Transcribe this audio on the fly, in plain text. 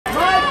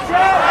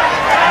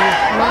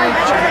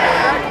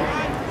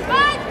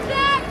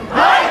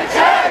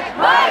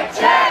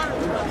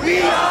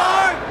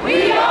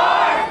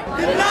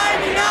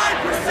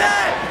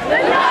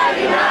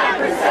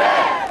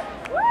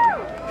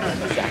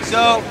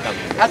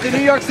At the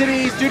New York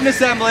City Student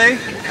Assembly,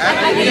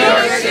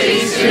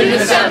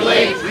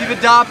 we've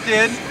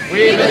adopted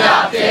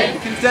the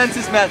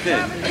consensus method,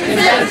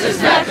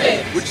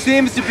 which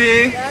seems to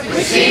be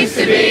the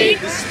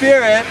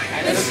spirit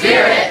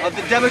of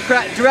the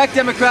direct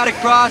democratic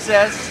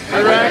process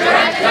of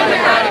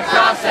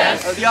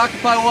the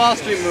Occupy Wall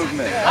Street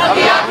movement.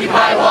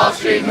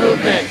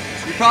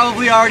 You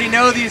probably already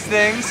know these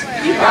things. But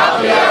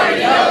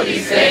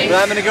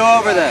I'm going to go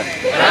over them.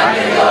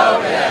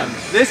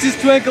 This is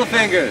Twinkle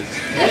Fingers.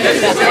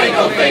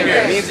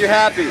 It means you're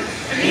happy.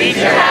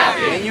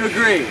 And you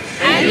agree.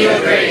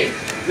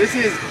 This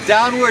is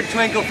Downward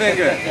Twinkle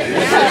Finger.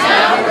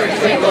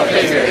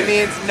 It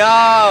means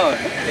no.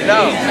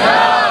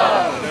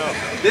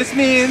 This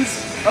means,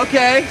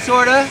 okay,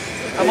 sorta,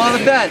 I'm on the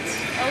fence.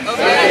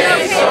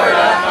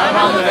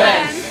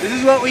 This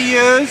is what we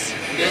use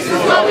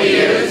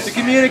to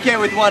communicate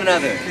with one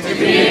another.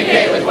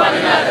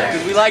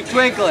 Because we like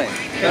twinkling.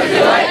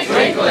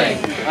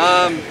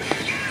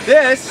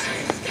 This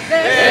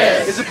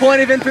is a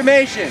point of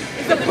information.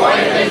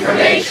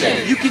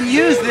 You can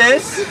use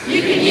this to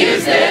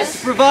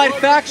provide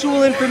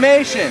factual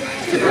information.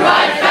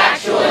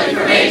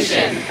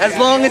 As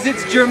long as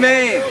it's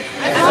germane.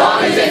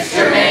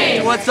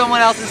 To what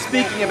someone else is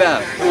speaking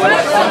about.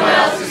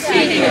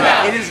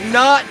 It is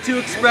not to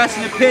express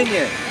an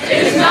opinion.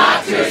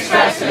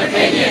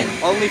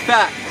 Only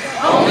fact.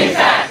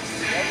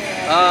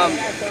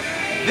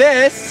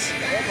 This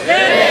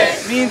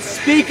means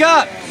speak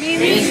up.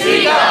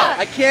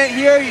 I can't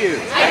hear you.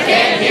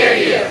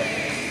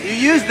 You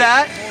use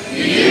that.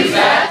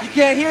 You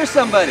can't hear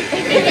somebody.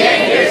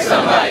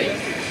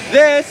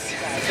 This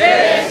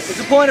is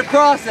a point of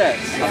process.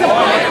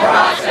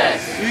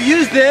 You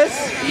use this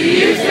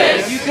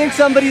if you think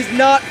somebody's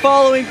not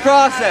following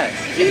process.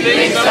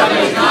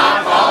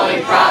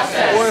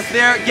 Or if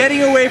they're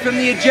getting away from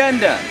the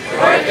agenda.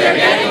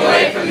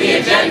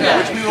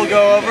 Which we will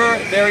go over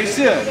very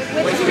soon.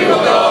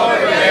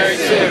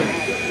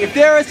 If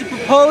there is a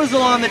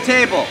proposal on the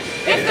table.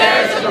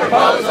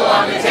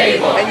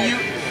 And you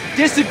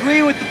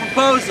disagree with the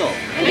proposal.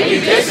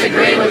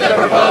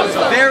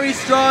 Very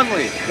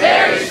strongly.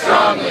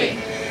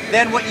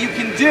 Then what you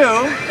can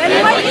do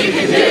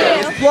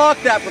is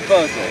block that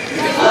proposal.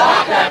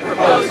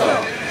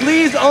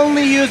 Please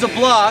only use a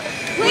block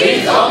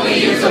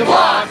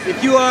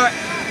if you are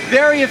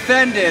very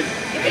offended.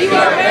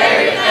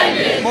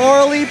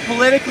 Morally,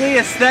 politically,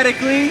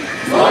 aesthetically,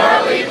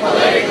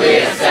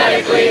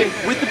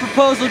 with the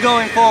proposal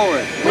going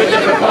forward.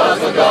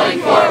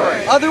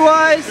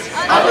 Otherwise,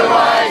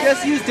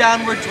 just use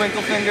downward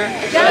twinkle finger.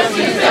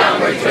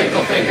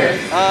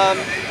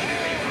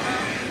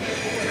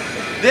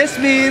 This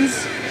means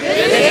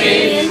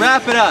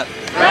wrap it up.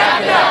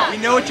 We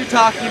know what you're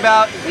talking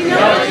about. We've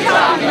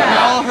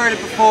all heard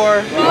it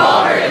before.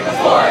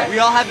 We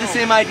all have the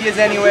same ideas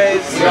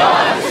anyways.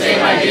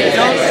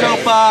 Don't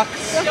soapbox.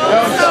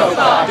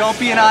 Don't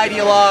be an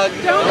ideologue.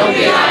 Don't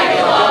be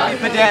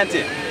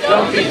pedantic.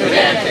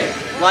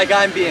 Like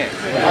I'm being.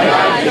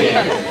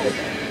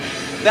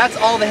 That's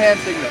all the hand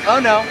signal. Oh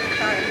no.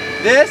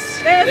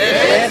 This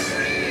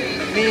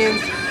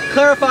means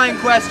clarifying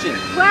question.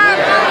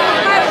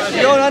 If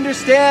you don't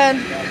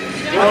understand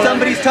what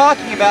somebody's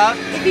talking about,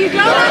 you can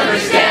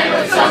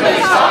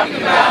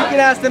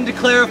ask them to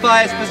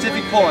clarify a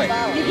specific point.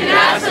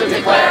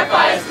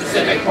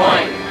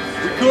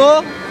 We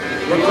cool?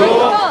 Oh,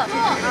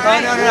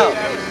 no.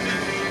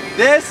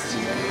 This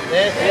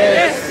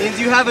means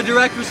you have a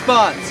direct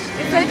response.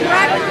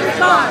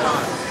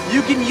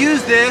 You can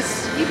use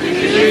this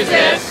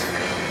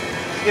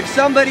if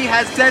somebody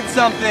has said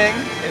something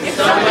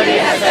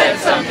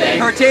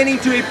pertaining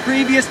to a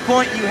previous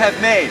point you have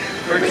made.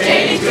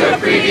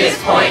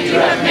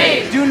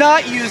 Do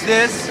not use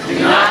this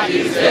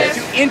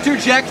to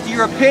interject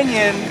your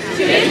opinion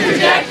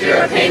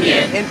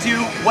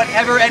into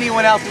whatever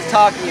anyone else is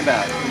talking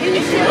about.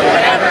 If you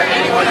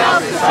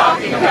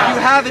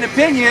have an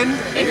opinion,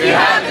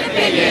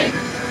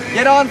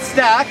 get on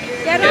stack.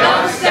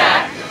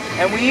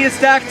 And we need a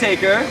stack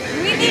taker.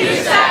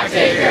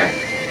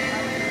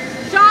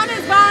 Sean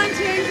is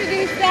volunteering to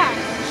do stack.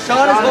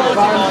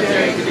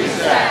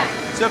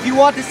 So if you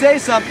want to say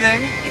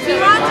something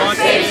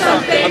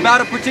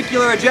about a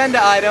particular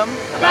agenda item,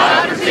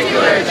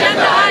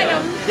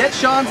 get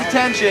Sean's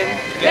attention,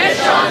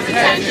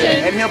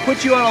 and he'll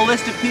put you on a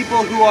list of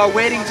people who are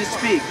waiting to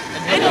speak.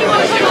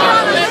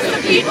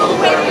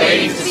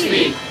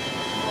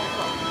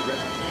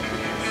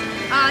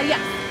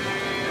 Yes.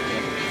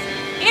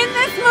 In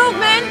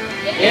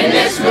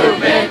this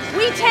movement,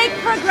 we take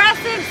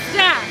progressive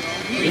stack.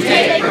 We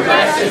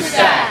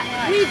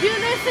do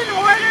this in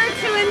order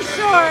to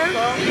ensure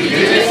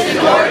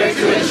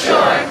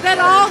that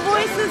all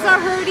voices are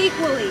heard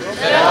equally.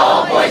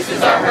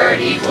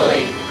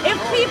 If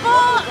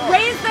people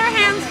raise their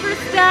hands for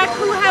stack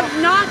who have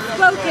not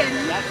spoken,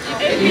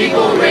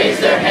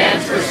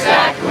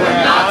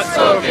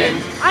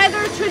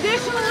 either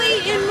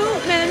traditionally in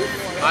movements,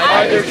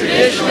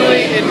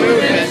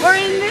 or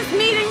in this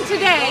meeting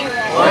today,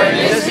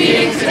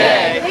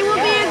 They will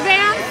be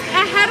advanced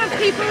ahead of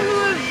people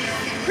who have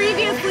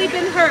previously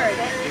been heard.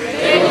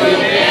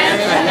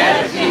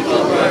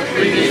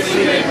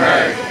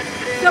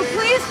 So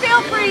please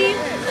feel free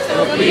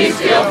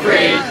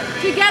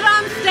to get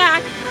on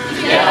stack.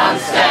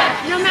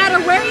 No matter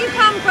where you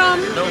come from.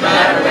 No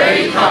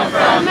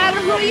matter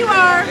who you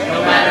are.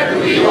 No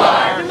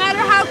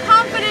matter how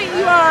confident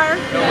you are.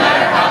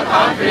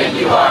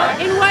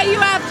 In what you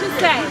have to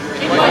say.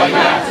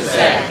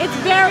 It's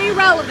very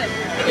relevant.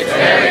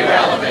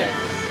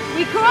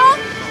 We cool?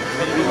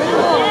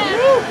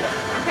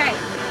 Okay.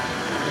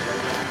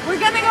 We're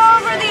gonna go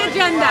over the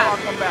agenda.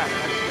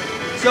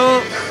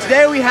 So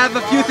today we have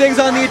a few things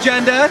on the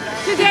agenda.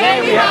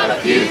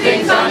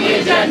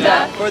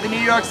 For the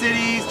New York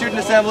City Student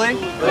Assembly.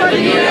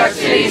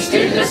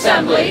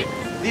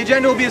 The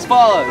agenda will be as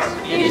follows.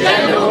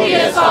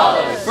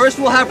 First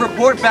we'll have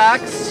report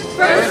backs.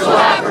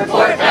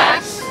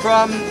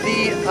 From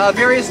the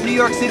various New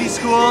York City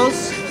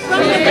schools. Who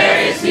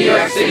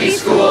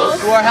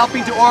are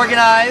helping to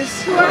organize.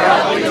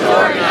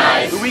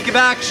 The Week of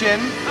Action.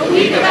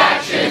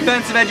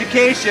 Defense of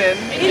Education.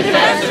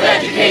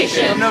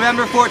 From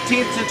November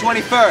 14th to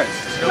 21st.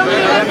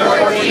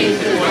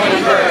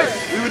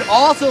 We would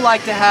also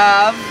like to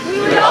have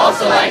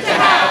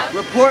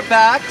report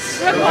backs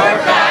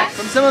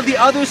from some of the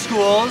other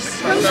schools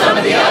who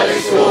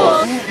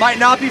might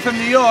not be from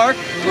New York,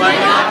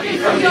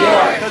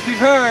 because we've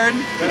heard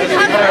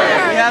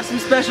we have some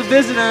special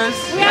visitors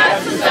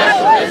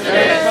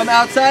from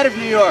outside of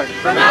New York.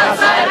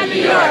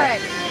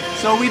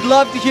 So we'd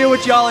love to hear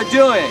what y'all are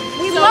doing.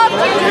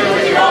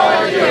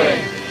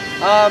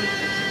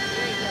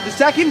 The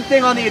second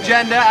thing on the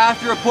agenda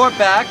after report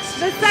backs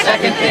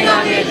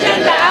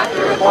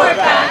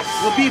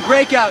will be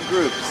breakout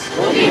groups.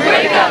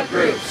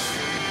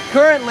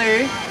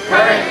 Currently,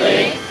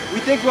 we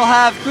think we'll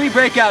have 3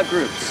 breakout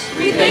groups.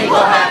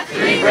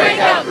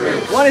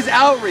 One is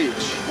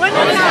outreach.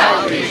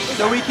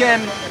 So we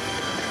can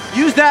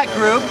use that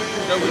group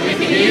to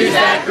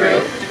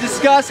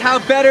discuss how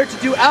better to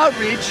do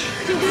outreach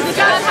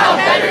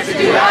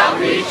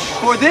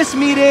for this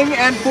meeting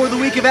and for the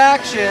Week of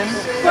Action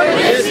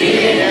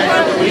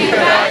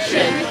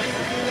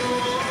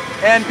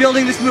and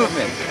building this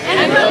movement.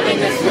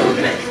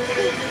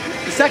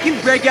 The second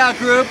breakout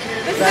group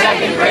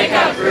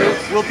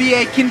will be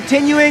a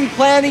continuing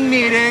planning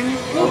meeting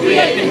for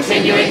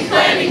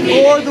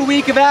the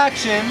Week of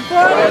Action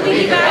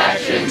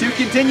to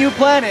continue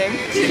planning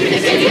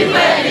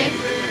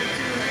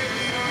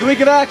the Week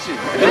of Action.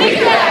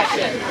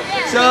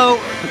 So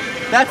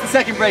that's the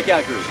second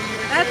breakout group.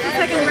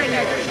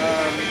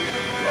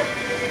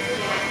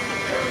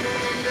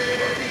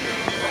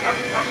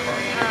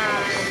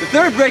 The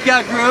third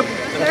breakout group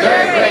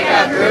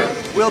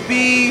will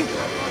be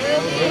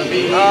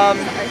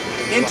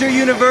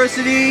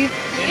inter-university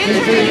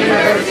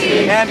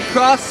and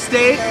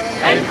cross-state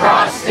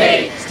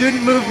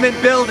student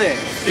movement building.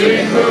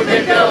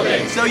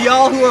 So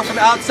y'all who are from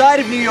outside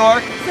of New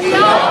York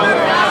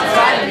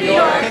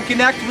can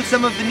connect with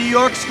some of the New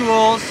York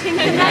schools. We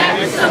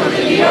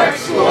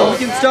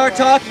can start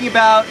talking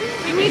about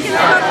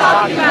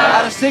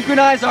how to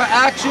synchronize our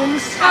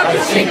actions,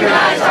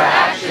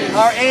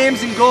 our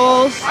aims and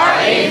goals,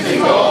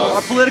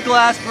 our political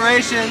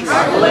aspirations,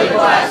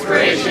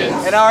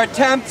 and our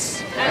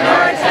attempts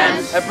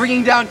at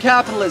bringing down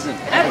capitalism.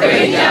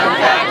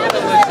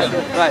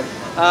 Right.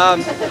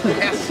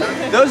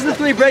 Those are the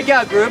 3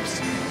 breakout groups.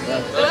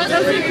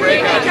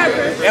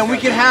 And we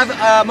can have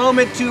a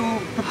moment to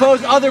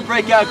propose other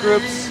breakout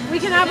groups. At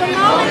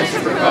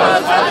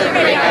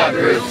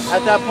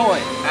that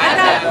point.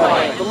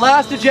 The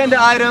last agenda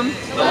item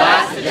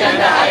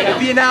will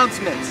be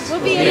announcements.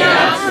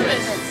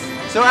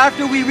 So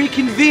after we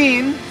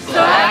reconvene,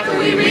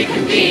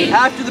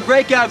 after the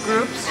breakout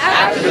groups,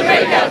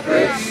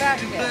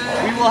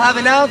 we will have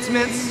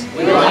announcements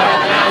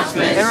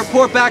and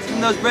report back from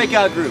those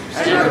breakout groups.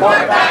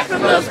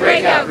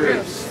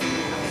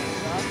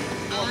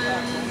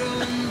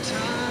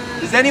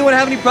 Does anyone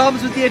have any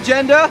problems with the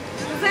agenda?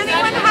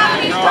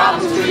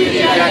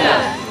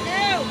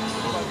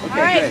 Okay,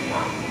 great.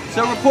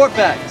 So report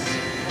backs.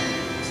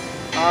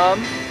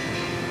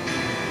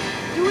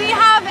 Do we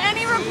have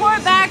any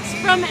report backs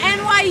from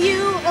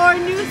NYU or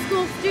New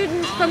School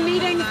students from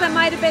meetings that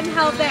might have been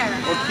held there?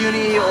 Or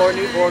CUNY or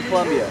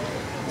Columbia?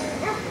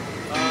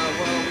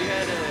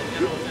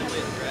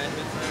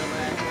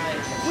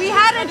 We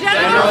had a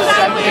general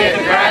assembly at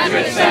the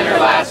Graduate Center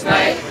last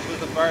night.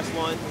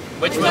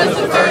 Which was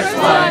the first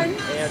one.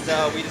 And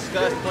we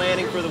discussed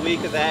planning for the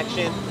Week of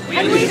Action. We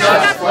agreed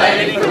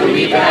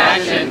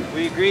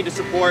to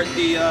support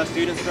the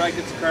student strike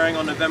that's occurring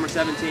on November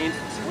 17th.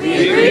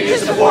 We agreed to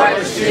support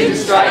the student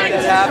strike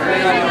that's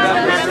happening on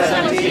November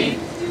 17th.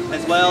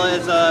 As well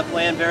as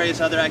plan various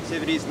other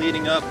activities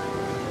leading up.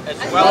 To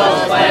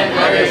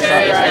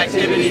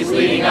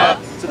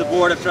the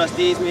Board of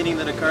Trustees meeting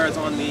that occurs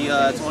on the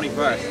 21st.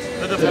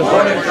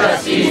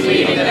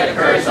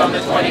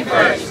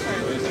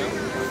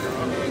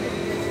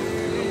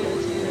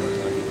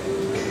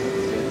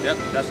 Yep,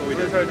 that's what we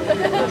did.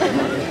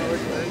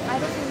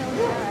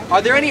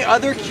 Are there any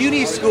other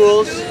CUNY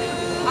schools?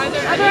 Are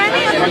there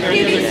any other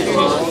CUNY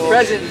schools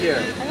Present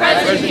here.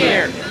 present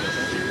here?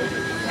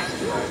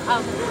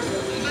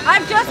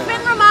 I've just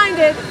been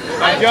reminded.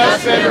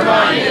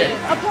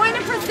 A point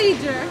of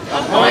procedure.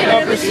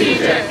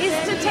 Is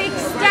to take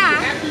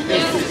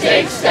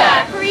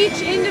stack. For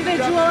each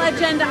individual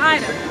agenda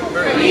item.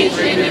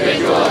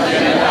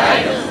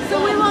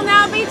 So we will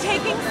now be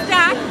taking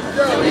stack.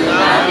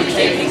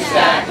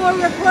 For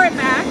report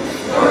backs.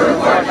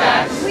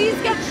 Please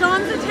get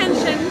Sean's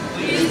attention.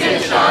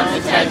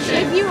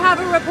 If you have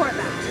a report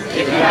back.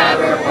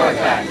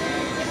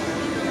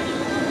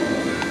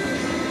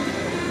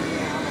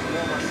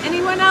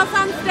 Anyone else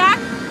on stack?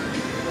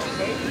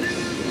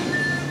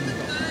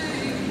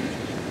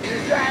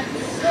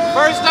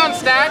 First on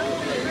stack.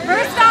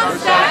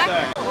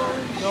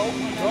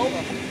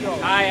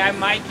 Hi, I'm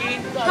Mikey.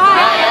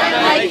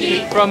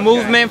 From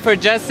Movement for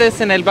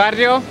Justice in El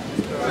Barrio.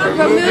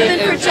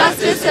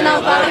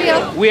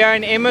 We are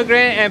an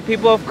immigrant and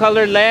people of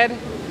color led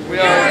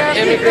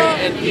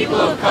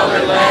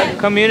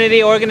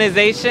community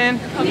organization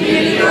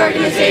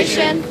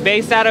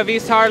based out of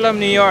East Harlem,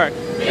 New York.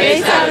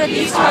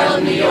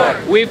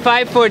 We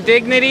fight for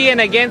dignity and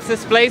against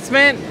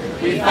displacement.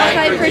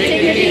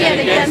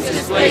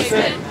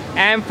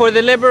 And for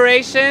the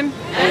liberation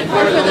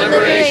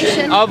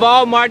of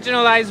all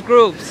marginalized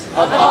groups,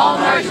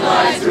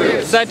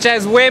 such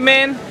as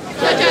women,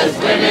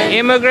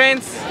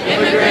 immigrants,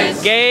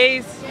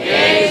 gays,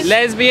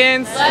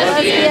 lesbians,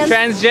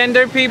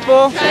 transgender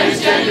people,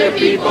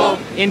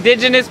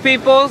 indigenous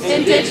peoples,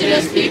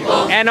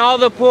 and all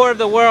the poor of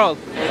the world.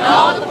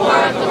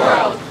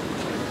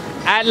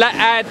 At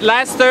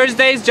last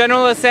Thursday's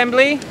General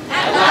Assembly,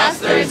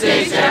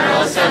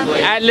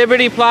 at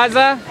Liberty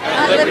Plaza,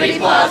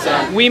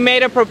 we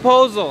made a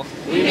proposal.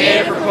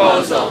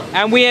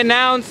 And we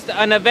announced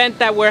an event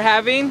that we're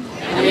having.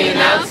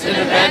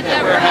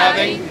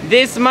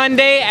 This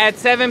Monday at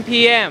 7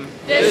 p.m.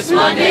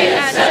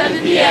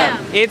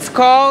 It's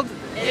called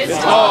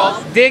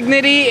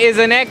Dignity is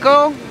an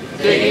Echo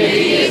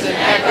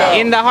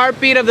in the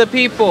Heartbeat of the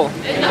People.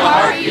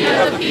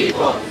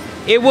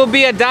 It will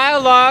be a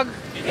dialogue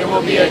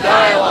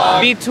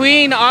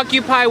between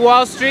Occupy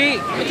Wall Street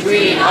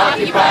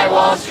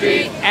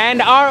and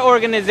our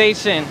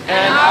organization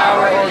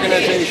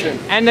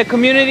and the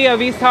community of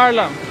East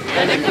Harlem.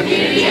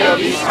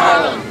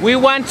 We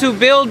want to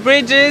build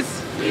bridges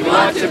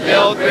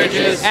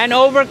and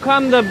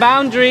overcome the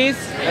boundaries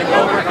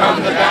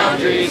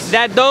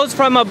that those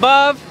from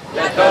above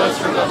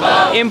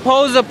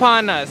impose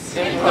upon us.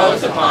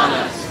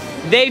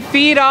 They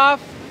feed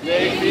off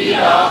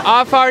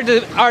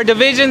our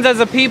divisions as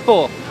a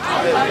people.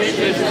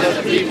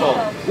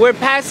 We're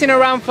passing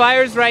around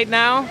flyers right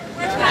now.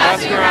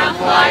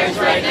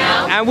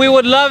 And we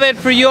would love it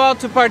for you all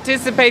to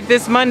participate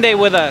this Monday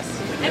with us.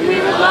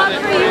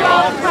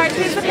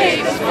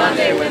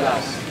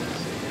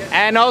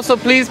 And also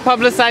please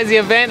publicize the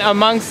event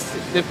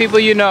amongst the people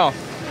you know.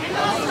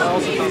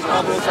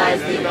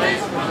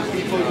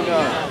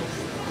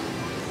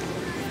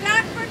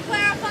 Stack for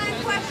clarifying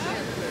questions.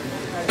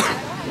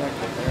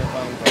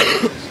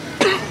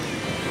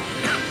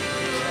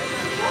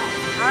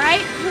 All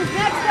right, who's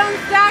next on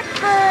stack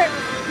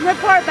for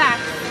report back?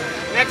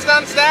 Next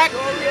on stack.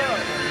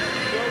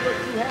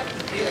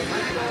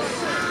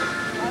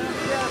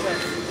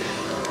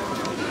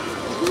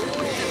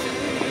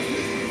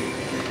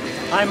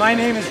 Hi, my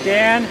name is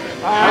Dan.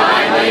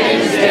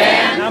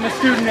 And I'm a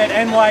student at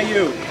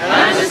NYU.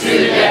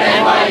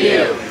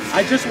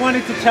 I just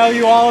wanted to tell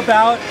you all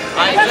about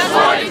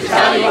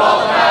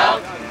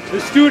the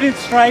student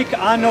strike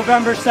on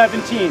November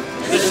 17th.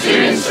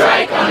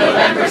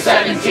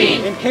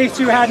 In case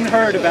you hadn't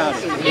heard about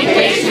it.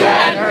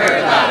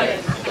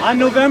 On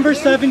November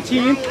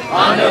 17th,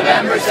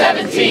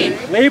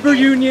 labor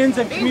unions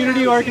and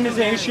community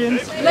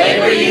organizations,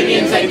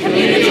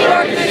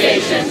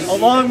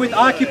 along with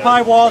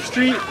Occupy Wall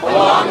Street,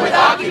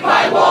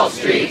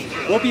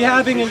 will be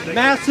having a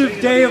massive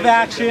day of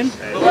action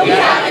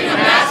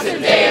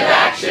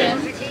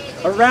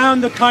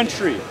around the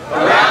country.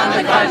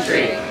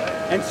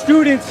 And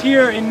students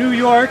here in New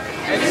York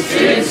have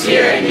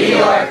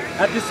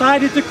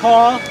decided to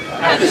call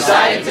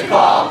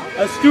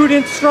a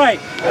student strike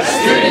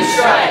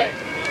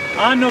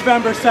on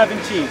November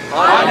 17th.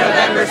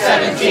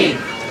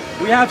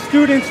 We have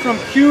students from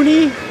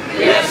CUNY,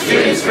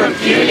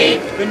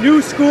 the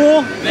New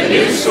School,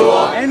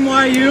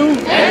 NYU,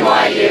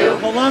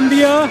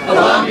 Columbia,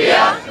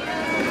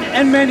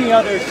 and many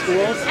other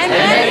schools,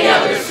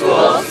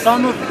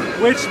 some of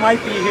which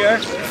might be here,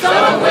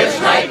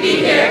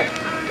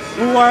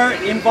 who are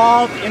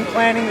involved in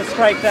planning the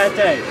strike that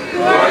day.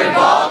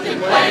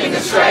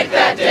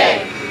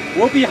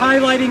 We'll be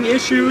highlighting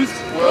issues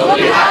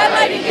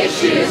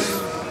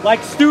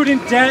like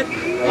student debt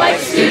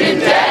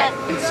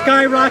and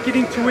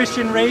skyrocketing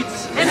tuition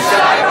rates,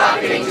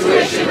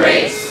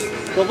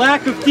 the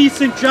lack of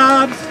decent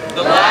jobs,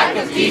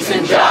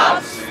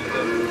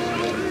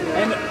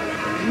 and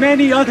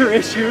many other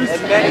issues,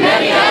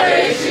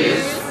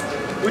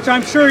 which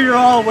I'm sure you're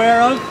all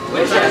aware of,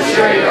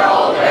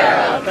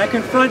 that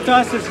confront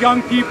us as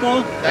young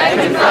people,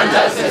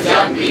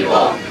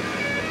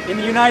 in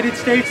the United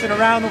States and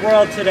around the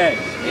world today.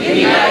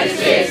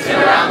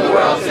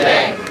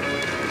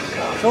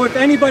 So if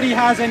anybody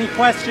has any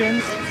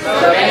questions,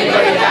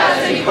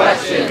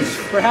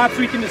 perhaps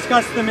we can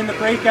discuss them in the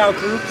breakout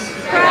groups.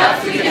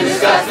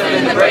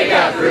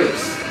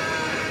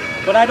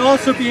 But I'd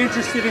also be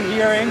interested in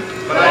hearing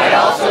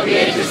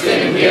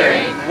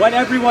what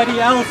everybody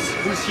else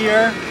who's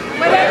here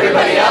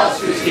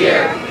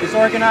is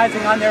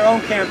organizing on their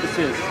own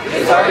campuses.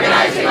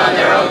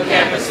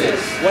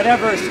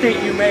 Whatever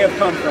state you may have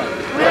come from.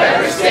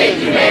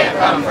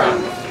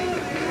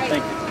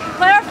 Thank you.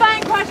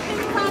 Clarifying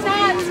questions,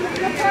 comments,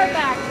 report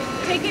back.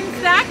 Taking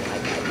stack?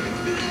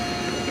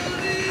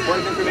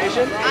 Point of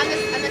information? On the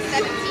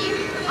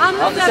 17th, On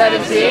the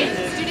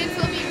 17th.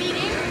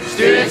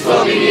 students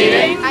will be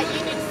meeting at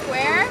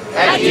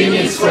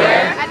Union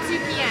Square at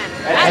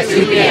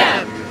 2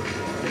 p.m.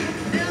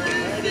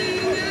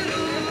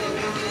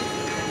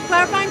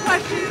 Clarifying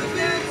questions?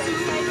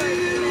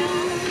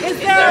 Is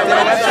there a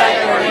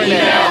website or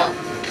email?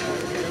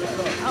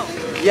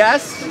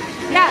 Yes.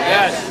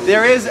 Yes.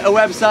 There is a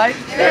website.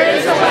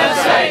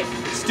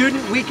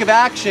 Student Week of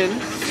Action.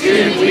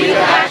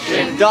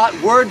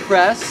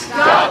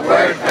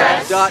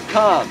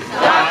 .wordpress.com.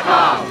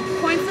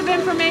 Points of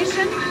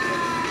information?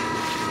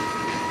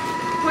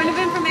 Point of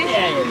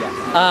information?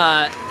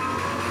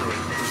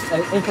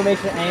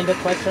 Information and a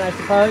question, I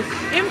suppose.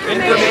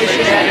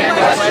 Information and a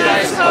question,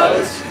 I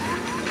suppose.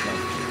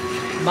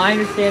 My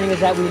understanding is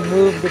that we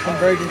moved the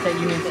convergence at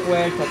Union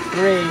Square to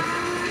 3.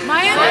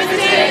 My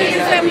understanding is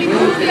that we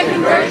moved the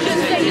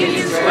convergence at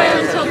Union Square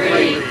until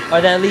 3.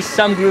 Or that at least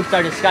some groups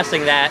are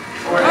discussing that.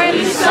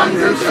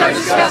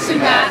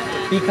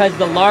 Because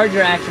the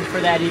larger action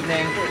for that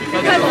evening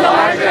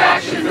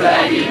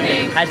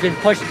has been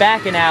pushed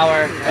back an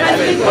hour.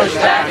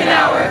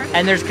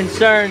 And there's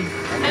concern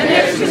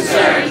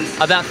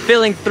about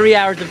filling 3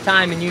 hours of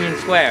time in Union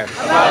Square.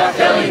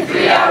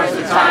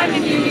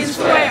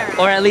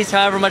 Or at least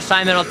however much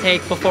time it'll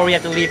take before we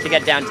have to leave to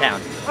get downtown.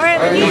 Or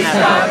at least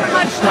however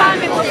much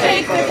time it will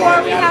take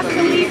before we have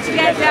to leave to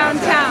get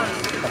downtown.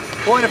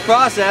 Point of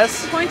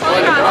process.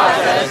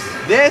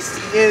 This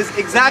is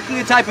exactly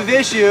the type of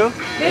issue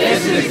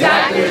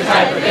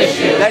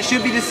that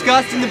should be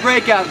discussed in the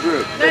breakout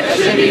group.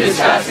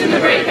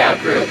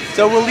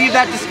 So we'll leave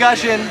that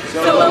discussion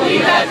to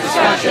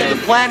the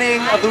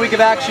planning of the Week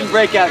of Action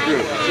breakout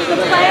group.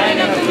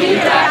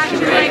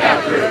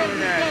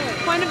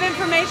 Point of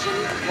information?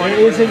 There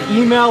is an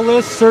email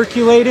list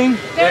circulating.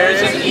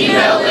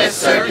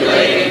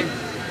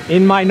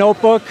 In my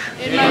notebook.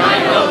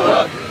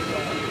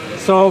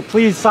 So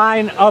please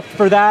sign up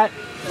for that.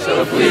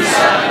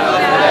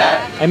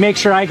 And make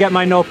sure I get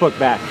my notebook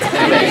back. Okay.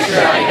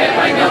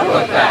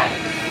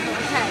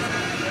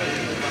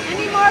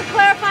 Any more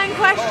clarifying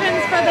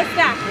questions for the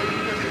staff?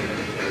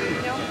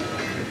 No?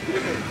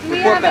 Do we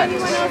have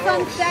anyone else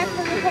on staff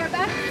for report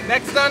back?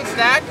 Next on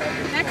stack,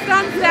 Next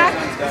on staff?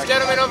 this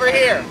gentleman over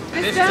here.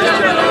 This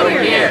gentleman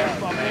over here.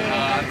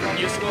 From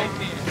U School.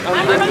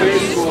 I'm from U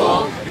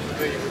School.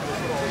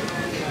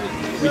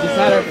 We just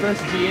had our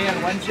first GA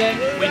on Wednesday.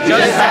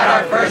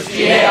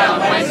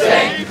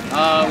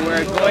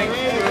 We're going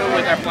through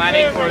with our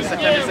planning for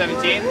September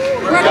 17th.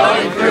 We're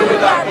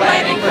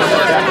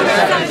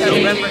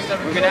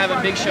going to have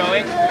a big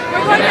showing.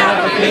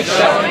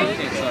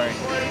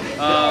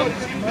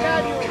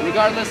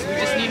 Regardless, we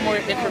just need more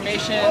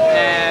information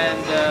and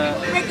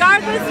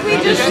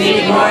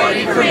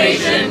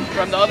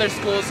from the other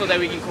schools so that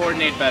we can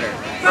coordinate better.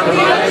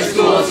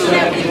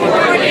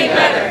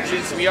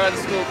 Since we are the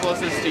school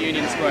closest to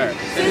Union Square.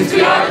 That's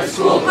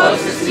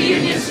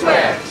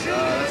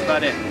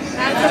about it.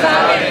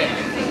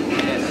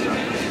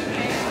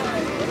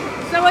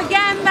 So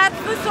again, that's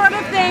the sort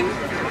of thing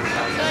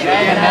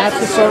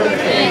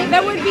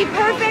that would be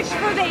perfect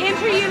for the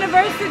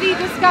inter-university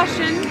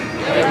discussion.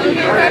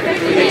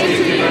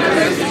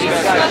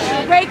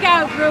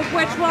 Breakout group,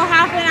 which will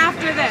happen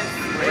after this.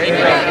 Okay,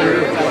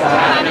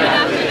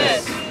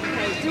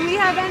 do we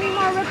have any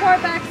more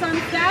report backs on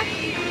stack?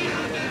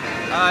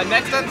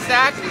 Next on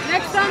stack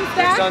Next on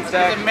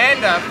stack is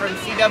Amanda from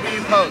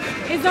CW Post.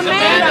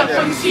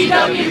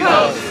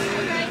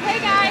 Hey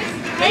guys.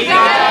 Hey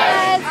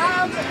guys!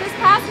 This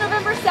past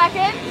November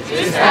 2nd,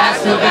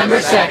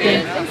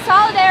 in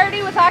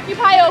solidarity with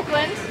Occupy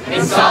Oakland,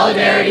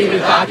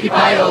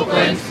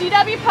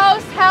 CW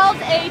Post held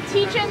a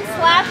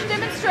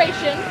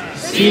teach-in/demonstration.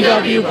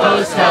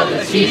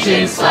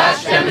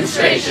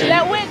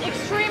 That went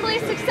extremely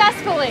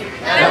successfully.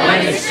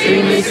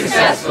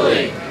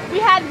 We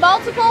had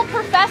multiple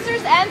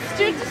professors and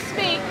students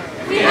speak.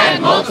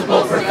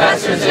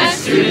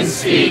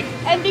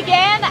 And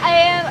began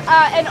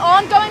an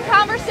ongoing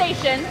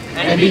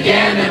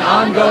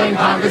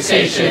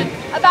conversation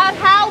about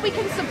how how we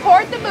can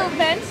support the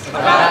movement,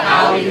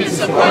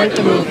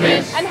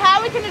 and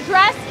how we can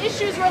address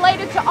issues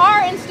related to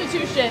our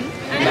institution,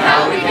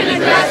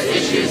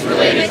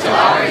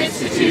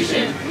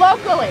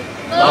 locally.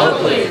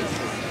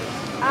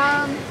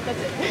 That's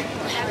it.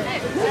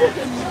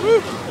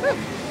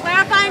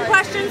 Clarifying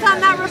questions on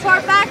that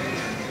report back?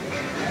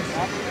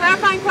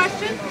 Clarifying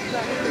question?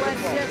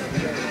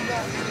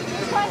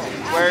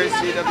 Where is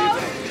CW?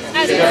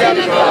 Is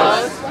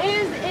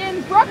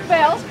in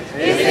Brookville.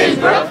 In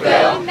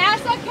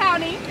Nassau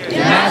County.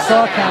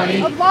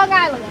 Of Long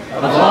Island.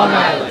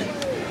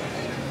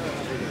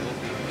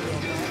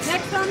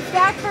 Next on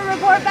stack for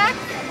report back?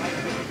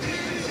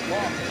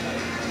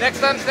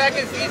 Next on stack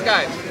is these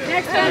guys.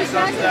 Next on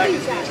stack is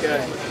these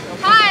guys.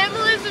 Hi, I'm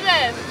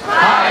Elizabeth.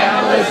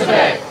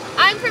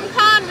 I'm from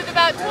Con with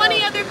about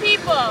 20 other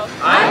people.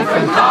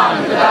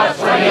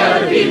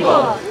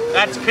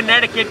 That's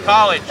Connecticut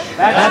College.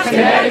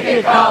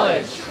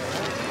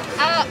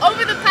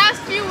 Over the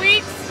past few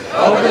weeks,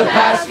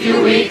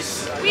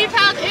 we've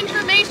held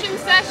information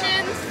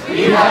sessions,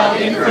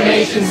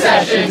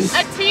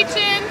 a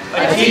teach-in,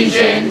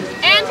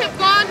 and have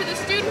gone to the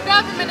Student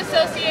Government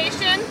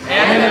Association,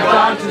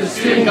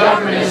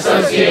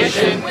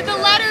 with a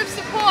letter of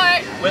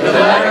support,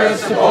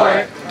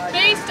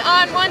 based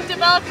on one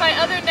developed by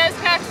other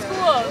NESCAC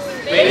schools.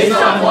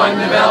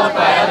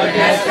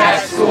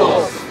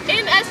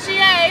 In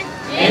SGA,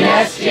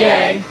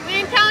 we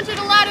encountered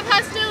a lot of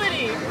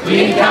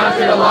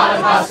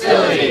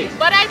hostility.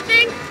 But I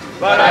think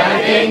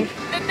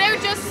that they're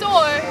just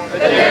sore.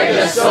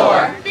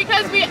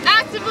 Because we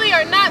actively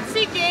are not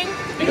seeking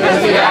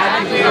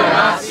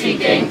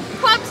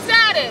club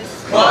status.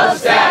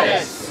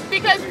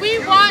 Because we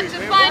want to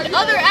find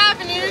other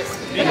avenues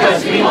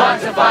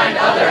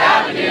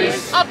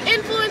of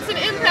influence and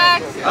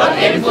impact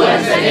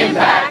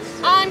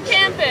on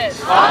campus.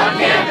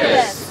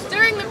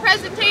 During the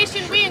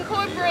presentation, we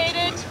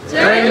incorporated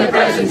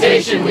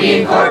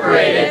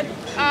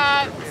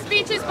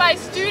speeches by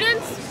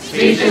students,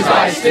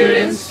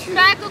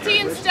 faculty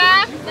and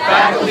staff,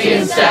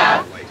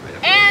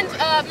 and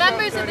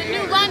members of the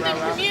New London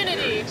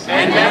community.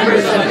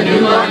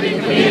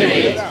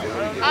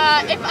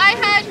 If I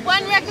had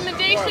one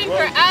recommendation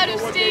for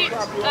out-of-state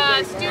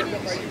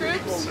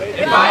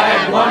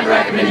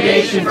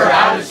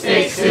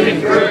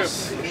student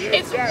groups,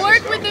 it's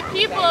work with the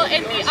people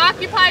in the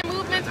Occupy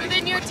movements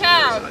within your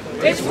town.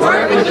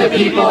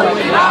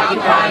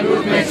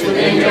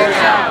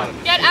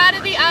 Get out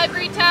of the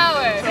ivory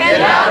tower.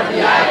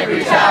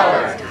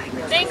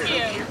 Thank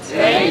you.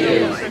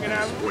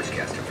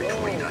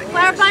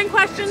 Clarifying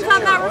questions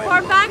on that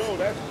report back?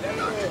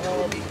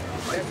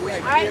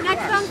 Alright,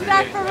 next on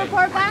stack for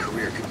report back?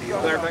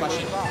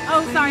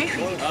 Oh, sorry.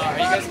 Are you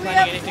guys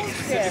planning anything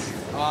specific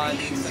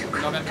on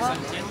November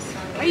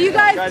 17th? Are you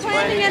guys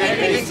planning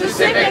anything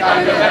specific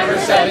on November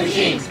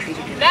 17th?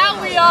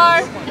 Now we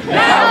are.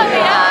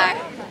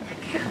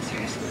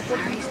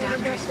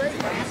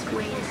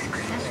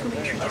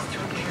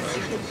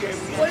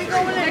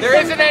 There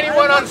isn't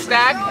anyone on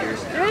stack.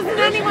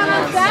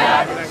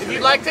 If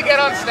you'd like to get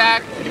on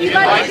stack,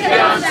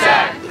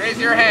 raise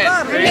your hand.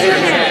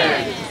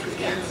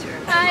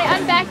 Hi,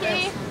 I'm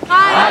Becky.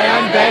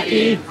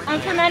 I'm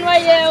from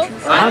NYU.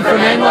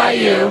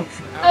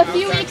 A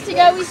few weeks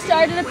ago, we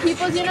started a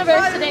People's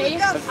University.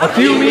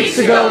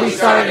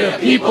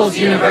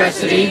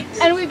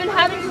 And we've been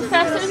having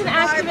professors and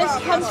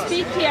activists come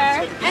speak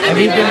here.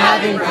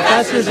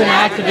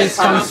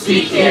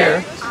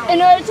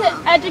 In order to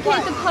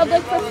educate the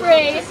public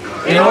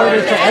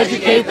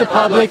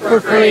for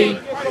free.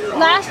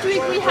 Last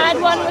week we had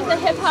one with a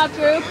hip hop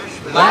group.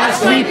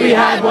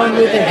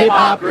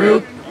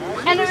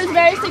 And it was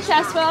very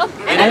successful.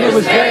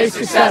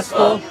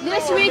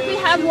 This week we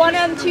have one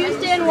on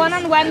Tuesday and one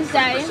on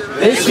Wednesday.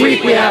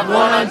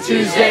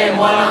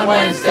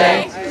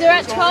 They're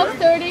at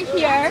 12:30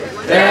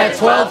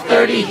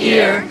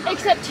 here.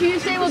 Except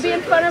Tuesday will be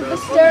in front of the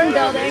Stern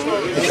building.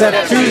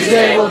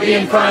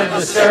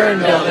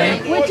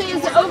 Which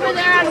is over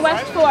there on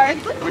West 4th.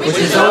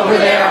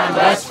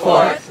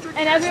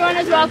 And everyone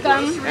is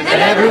welcome.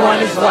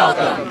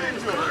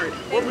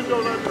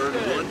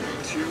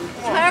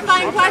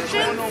 Clarifying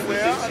questions? Is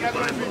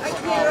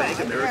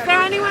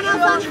there anyone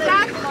else on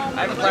staff?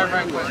 I have a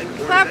clarifying question.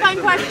 Clarifying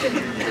question.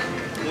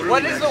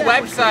 What is the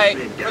website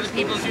for the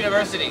People's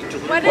University?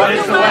 What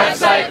is the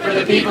website for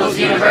the People's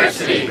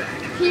University?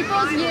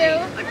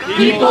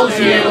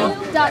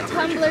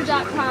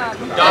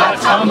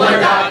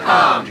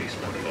 peoplesu.tumblr.com.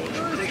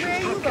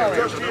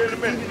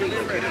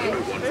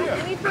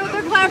 Any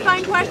further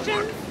clarifying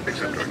questions?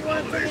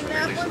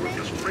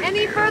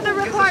 Any further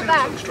report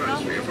back?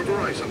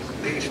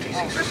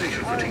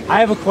 I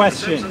have a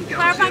question.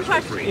 Clarifying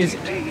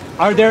question.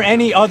 Are there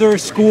any other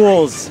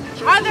schools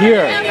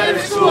here?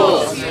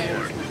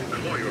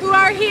 Who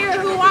are here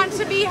who want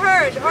to be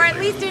heard, or at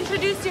least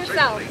introduce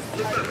yourselves?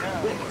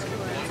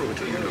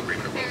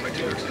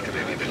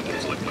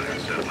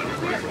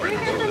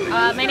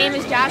 My name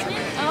is Jasmine.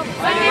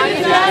 My name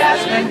is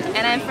Jasmine.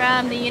 And I'm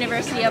from the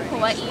University of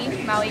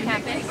Hawaii, Maui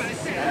campus.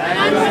 And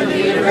I'm from the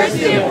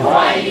University of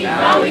Hawaii,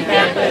 Maui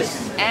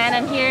campus. And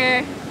I'm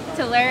here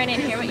to learn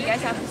and hear what you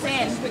guys have to say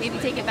and maybe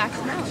take it back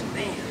to Maui.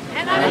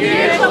 And I'm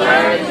here to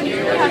learn and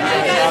hear what you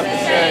guys have to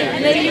say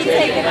and maybe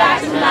take it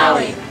back to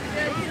Maui.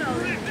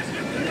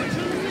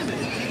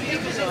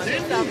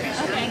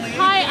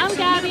 Hi, I'm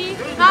Gabby.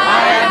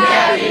 Hi, I'm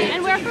Gabby.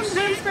 And we're from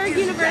Bloomsburg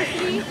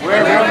University.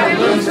 We're from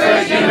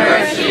Bloomsburg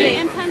University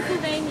In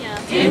Pennsylvania.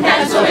 in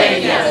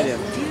Pennsylvania.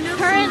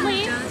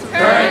 Currently,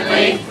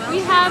 we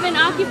have an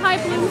Occupy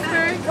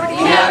Bloomsburg.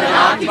 We have an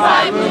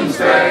Occupy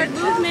Bloomsburg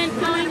movement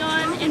going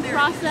on in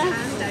process.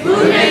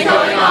 movement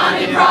going on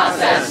in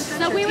process.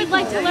 So we would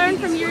like to learn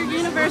from your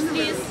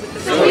universities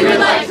So we would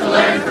like to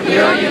learn from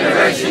your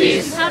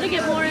universities how to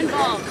get more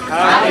involved.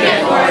 how to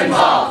get more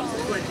involved.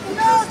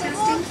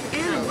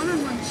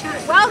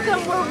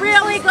 Welcome, we're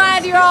really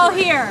glad you're all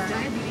here.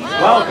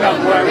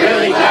 Welcome, we're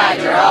really glad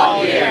you're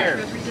all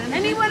here.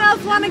 Anyone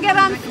else want to get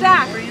on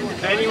stack?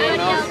 Anyone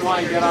else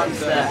want to get on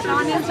staff?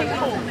 Hi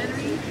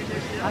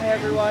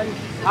everyone.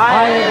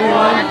 Hi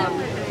everyone.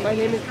 My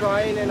name is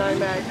Brian and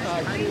I'm at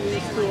CUNY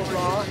School of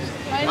Law.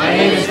 My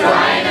name is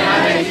Brian and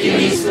I'm at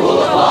CUNY School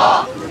of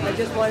Law. I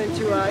just wanted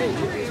to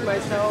introduce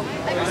myself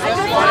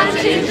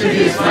Wanted to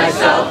introduce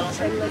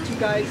myself and let you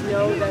guys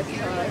know that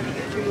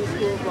CUNY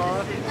School of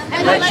Law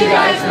and let you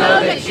guys know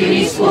that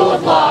CUNY School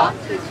of Law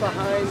is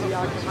behind the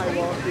Occupy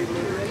Wall Street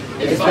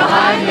movement. is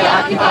behind the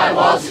Occupy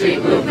Wall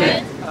Street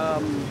movement.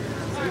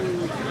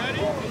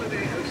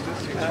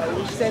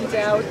 We sent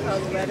out a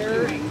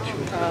letter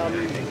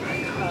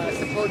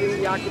supporting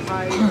the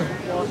Occupy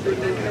Wall Street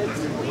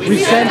movement. We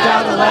sent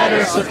out a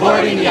letter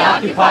supporting the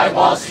Occupy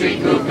Wall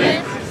Street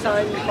movement,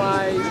 Signed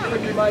by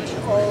pretty much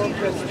all of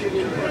the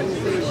student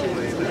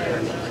organizations and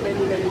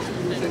many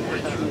students and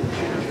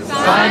professors.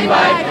 signed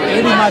by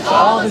pretty much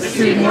all the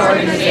student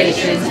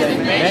organizations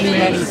and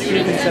many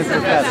students and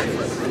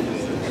professors.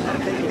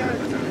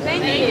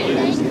 Thank you.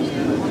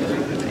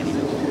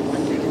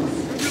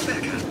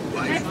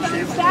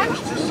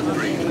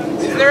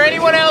 Is there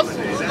anyone else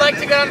who'd like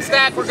to get on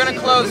stack? We're going to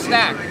close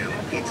stack.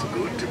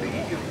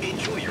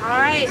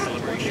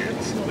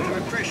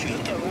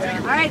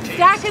 Alright,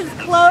 stack is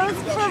closed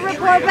for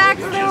report back,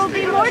 so there will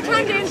be more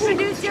time to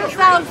introduce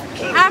yourselves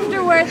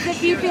afterwards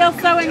if you feel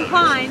so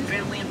inclined.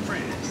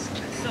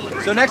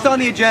 So next on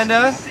the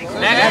agenda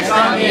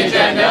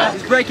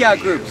is breakout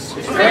groups.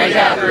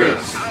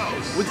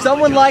 Would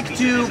someone like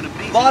to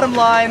bottom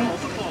line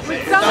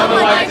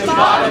Someone like to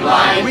bottom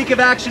the Week of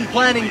Action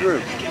Planning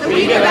Group? The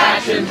Week of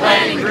Action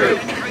Planning Group.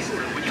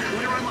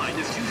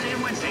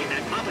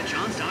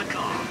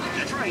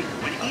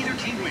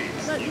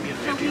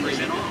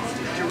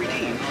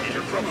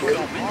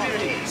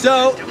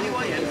 So,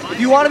 if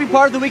you want to be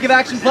part of the Week of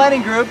Action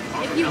Planning Group,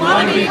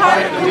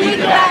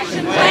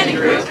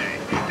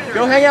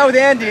 go hang out with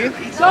Andy.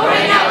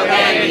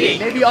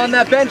 Maybe on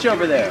that bench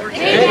over there.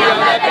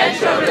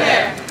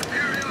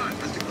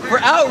 For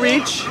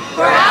outreach,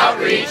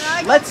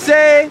 let's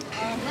say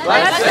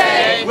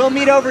we'll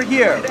meet over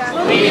here.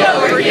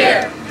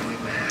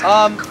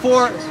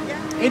 For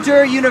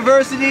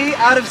inter-university,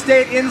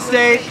 out-of-state,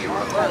 in-state,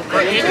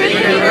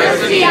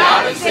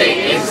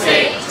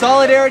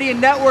 solidarity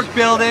and network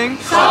building,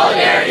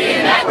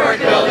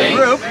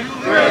 group,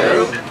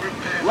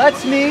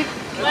 let's meet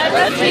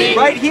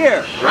right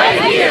here.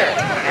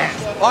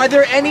 Are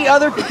there any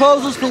other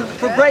proposals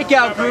for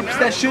breakout groups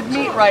that should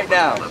meet right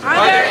now?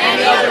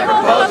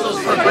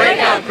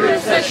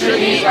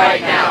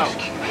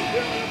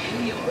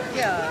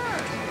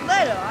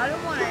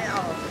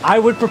 I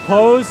would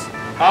propose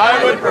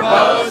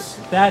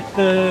that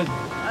the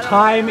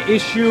time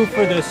issue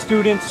for the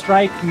student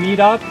strike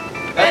meetup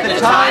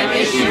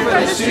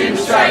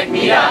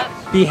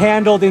be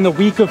handled in the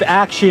Week of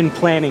Action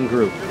Planning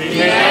Group.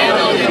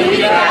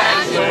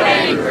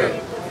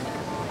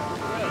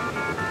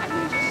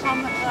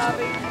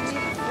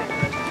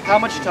 How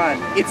much time?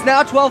 It's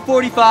now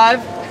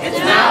 12:45.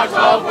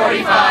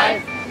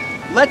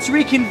 Let's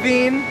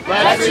reconvene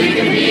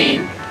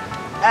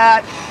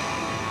at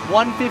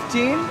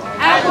 1:15.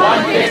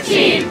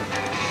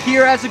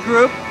 Here as a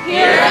group.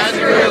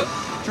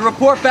 To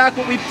report back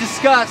what we've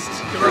discussed.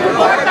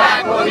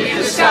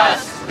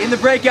 In the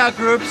breakout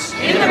groups.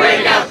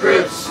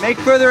 Make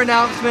further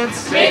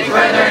announcements.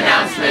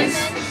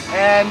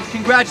 And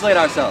congratulate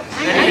ourselves.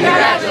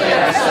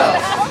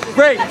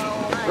 Great.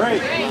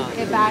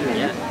 Get back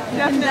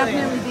and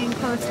definitely being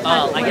close to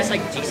I guess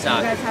like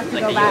G-Sock. Like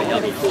the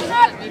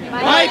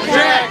Mic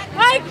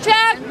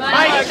check!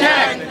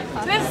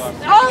 This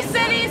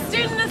All-City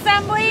Student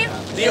Assembly.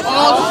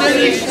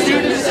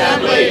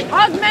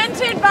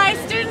 Augmented by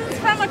students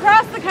from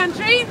across the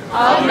country.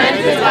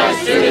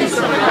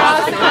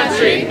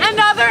 And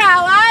other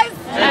allies.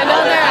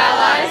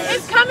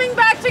 Is coming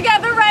back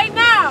together right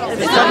now.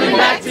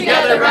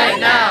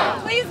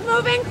 Please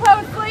move in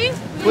closely.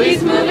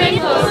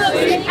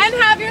 And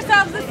have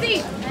yourselves a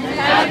seat.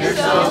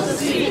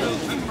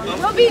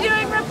 We'll be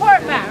doing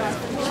report back.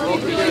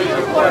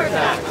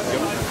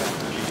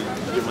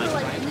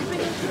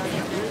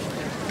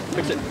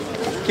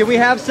 Can we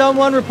have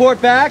someone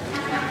report back?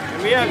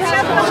 We have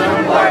someone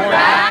report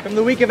back From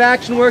the Week of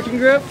Action Working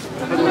Group?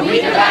 From the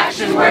Week of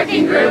Action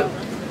Working Group.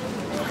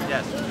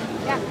 Yes.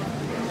 Yeah.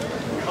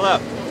 Hello.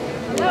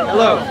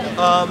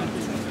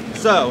 Hello.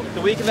 So, the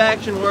Week of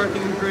Action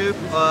Working Group,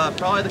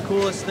 probably the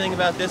coolest thing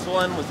about this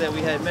one was that we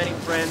had many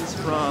friends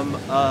from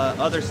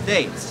other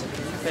states.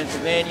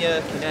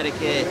 Pennsylvania,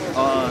 Connecticut,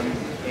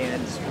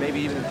 and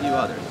maybe even a few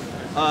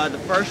others. The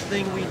first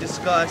thing we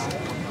discussed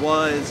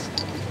was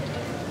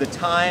the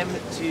time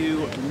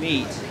to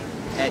meet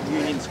at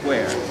Union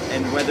Square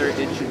and whether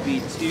it should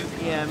be 2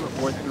 p.m.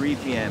 or 3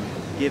 p.m.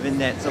 given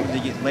that some of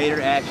the later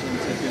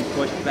actions have been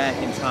pushed back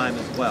in time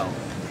as well.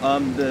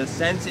 The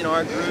sense in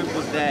our group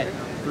was that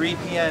 3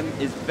 p.m.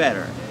 is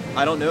better.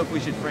 I don't know if we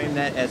should frame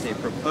that as a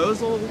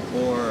proposal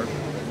or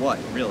what,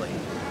 really.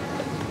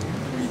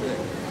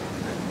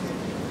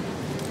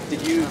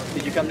 Did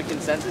you come to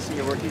consensus in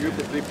your working group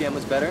that 3 p.m.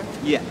 was better?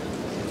 Yeah.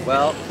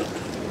 Well,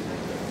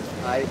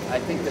 I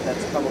think that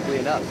that's probably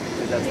enough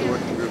because that's the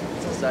working group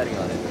that's deciding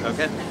on it.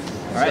 Okay.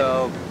 All right.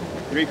 So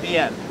 3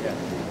 p.m. Yeah.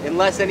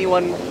 Unless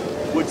anyone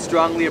would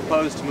strongly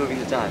oppose to moving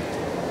the time.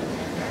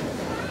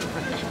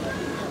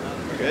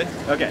 Good.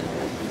 Okay.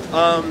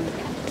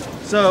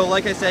 So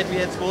like I said, we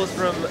had schools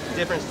from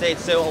different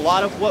states. So a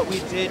lot of what we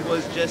did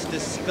was just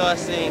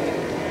discussing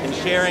and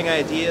sharing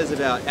ideas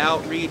about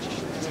outreach,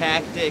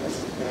 tactics,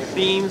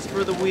 themes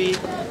for the week,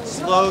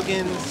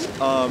 slogans,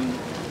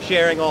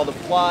 sharing all the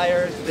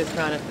flyers, this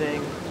kind of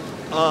thing.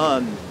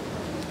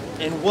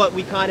 And what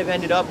we kind of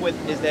ended up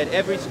with is that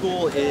every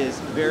school is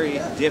very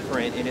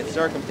different in its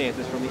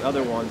circumstances from the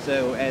other one.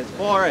 So as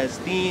far as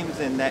themes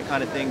and that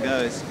kind of thing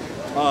goes,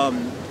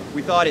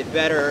 we thought it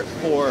better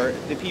for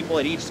the people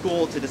at each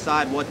school to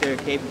decide what their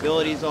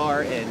capabilities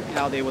are and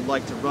how they would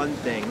like to run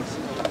things.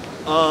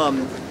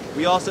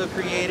 We also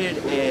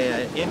created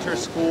an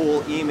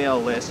inter-school email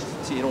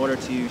list in order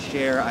to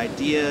share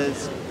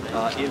ideas,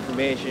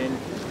 information,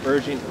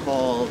 urgent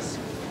calls,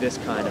 this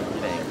kind of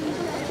thing.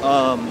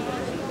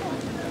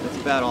 That's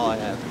about all I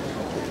have.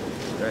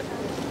 Right.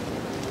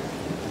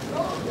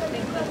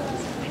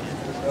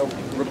 So,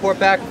 report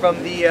back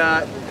from the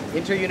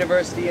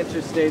Inter-University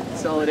Interstate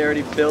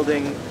Solidarity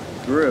Building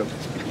Group.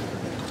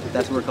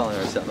 That's what we're calling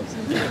ourselves.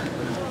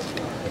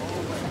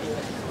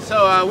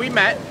 So we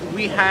met.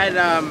 We had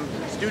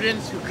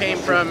students who came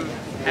from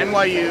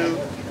NYU,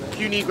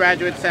 CUNY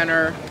Graduate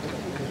Center,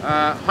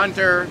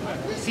 Hunter,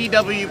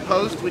 CW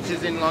Post, which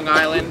is in Long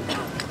Island,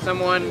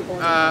 someone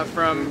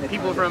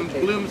people from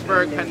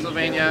Bloomsburg,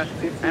 Pennsylvania,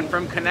 and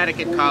from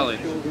Connecticut College.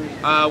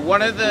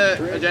 One of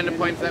the agenda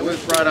points that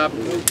was brought up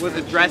was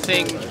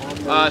addressing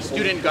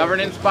student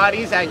governance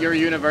bodies at your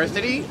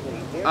university,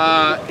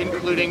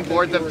 including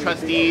boards of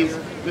trustees,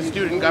 the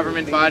student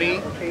government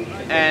body,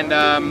 and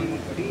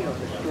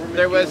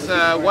there was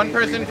one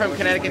person from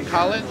Connecticut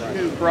College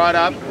who brought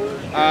up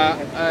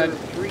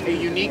a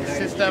unique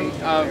system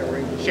of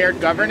shared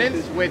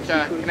governance, which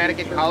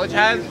Connecticut College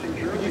has.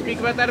 Could you speak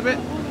about that a bit?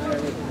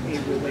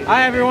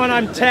 Hi everyone,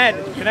 I'm Ted.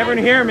 Can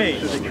everyone hear me?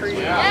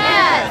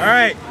 Yes! All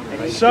right.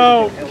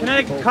 So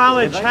Connecticut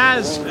College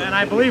has, and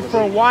I believe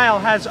for a while,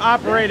 has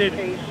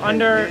operated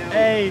under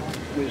a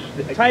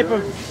type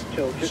of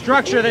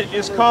structure that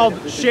is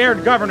called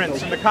shared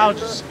governance, and the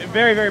college is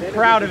very, very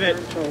proud of it.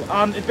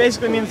 It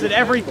basically means that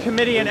every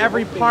committee and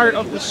every part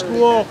of the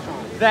school,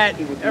 that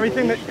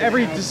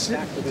every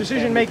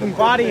decision-making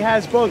body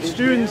has both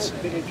students,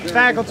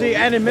 faculty,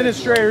 and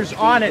administrators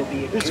on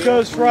it. This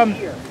goes from,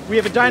 we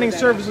have a dining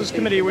services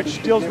committee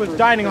which deals with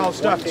dining hall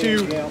stuff,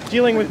 to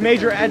dealing with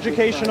major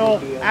educational,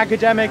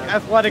 academic,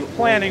 athletic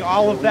planning.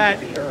 All of that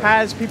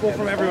has people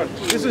from everyone.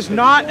 This is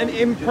not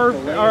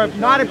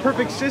not a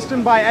perfect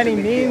system by any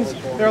means.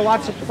 There are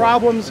lots of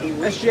problems.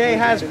 SGA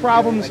has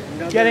problems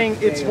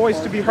getting its voice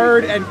to be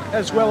heard, and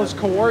as well as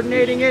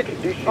coordinating it.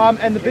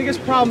 And the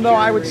biggest problem, though,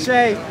 I would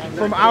say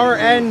from our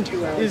end,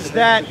 is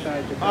that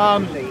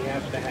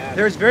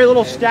there's very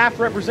little staff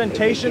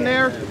representation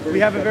there. We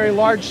have a very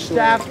large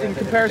staff in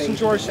comparison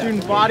to our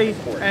student body,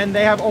 and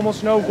they have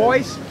almost no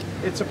voice.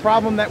 It's a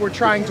problem that we're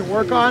trying to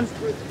work on.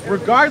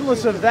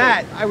 Regardless of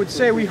that, I would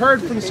say we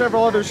heard from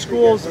several other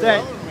schools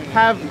that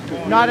have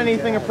not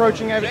anything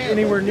approaching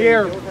anywhere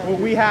near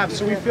what we have,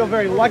 so we feel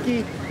very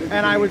lucky,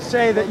 and I would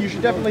say that you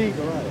should definitely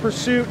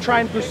try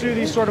and pursue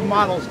these sort of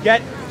models.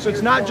 So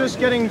it's not just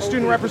getting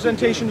student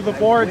representation to the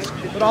boards,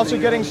 but also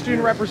getting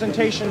student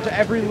representation to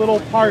every little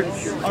part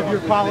of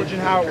your college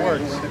and how it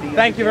works.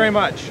 Thank you very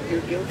much.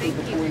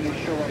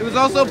 It was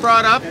also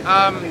brought up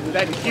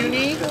that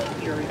CUNY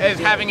is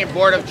having a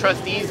board of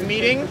trustees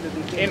meeting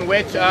in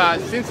which,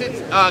 since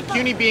it's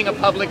CUNY being a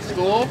public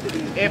school,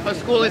 if a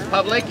school is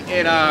public,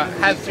 it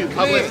has to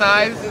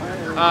publicize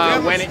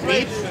when it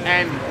meets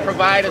and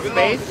provide a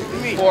space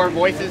for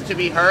voices to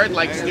be heard,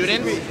 like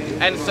students.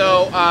 And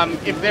so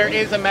if there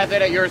is a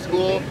method at your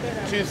school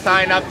to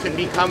sign up to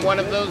become one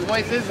of those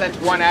voices, that's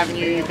one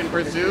avenue you can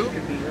pursue.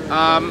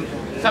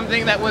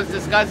 Something that was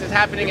discussed is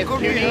happening at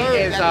CUNY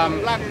is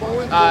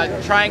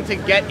trying to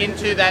get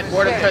into that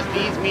Board of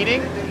Trustees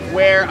meeting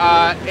where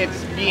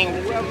it's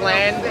being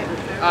planned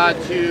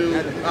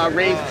to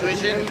raise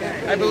tuition,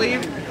 I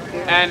believe.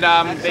 And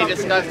they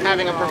discussed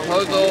having a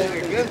proposal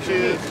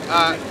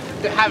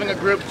to having a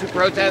group to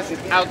protest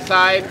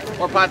outside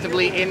or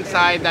possibly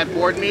inside that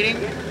board meeting.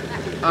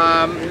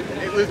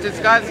 It was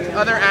discussed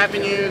other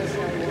avenues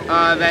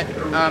that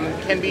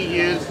can be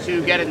used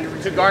to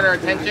garner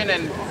attention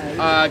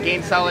and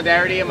gain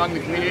solidarity among the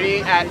community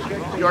at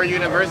your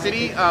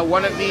university.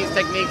 One of these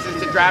techniques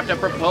is to draft a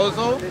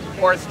proposal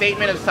or a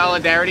statement of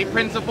solidarity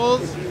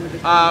principles,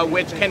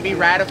 which can be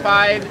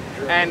ratified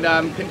and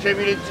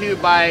contributed to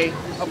by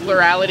a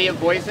plurality of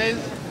voices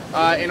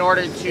in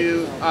order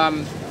to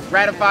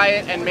ratify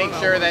it and make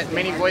sure that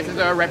many voices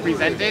are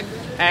represented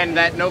and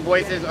that no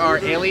voices are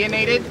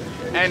alienated.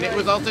 And it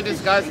was also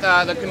discussed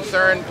the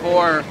concern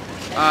for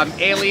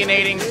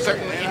alienating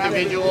certain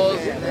individuals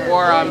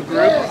or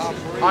groups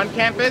on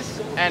campus,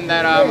 and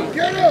that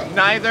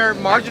neither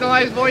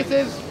marginalized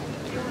voices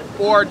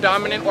or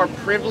dominant or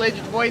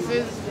privileged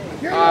voices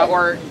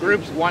or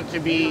groups want to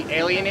be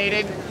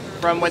alienated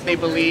from what they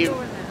believe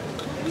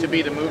to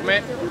be the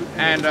movement.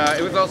 And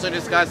it was also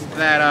discussed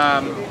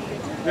that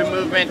the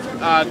movement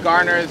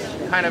garners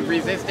kind of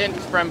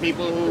resistance from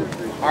people who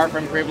are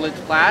from privileged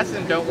class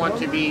and don't want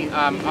to be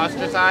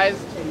ostracized.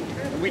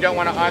 We don't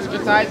want to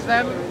ostracize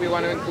them, we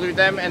want to include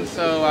them, and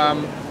so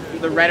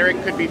the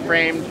rhetoric could be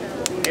framed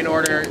in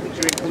order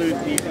to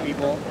include these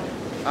people.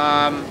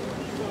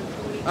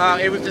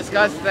 It was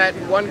discussed that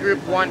one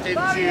group wanted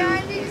to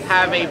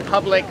have a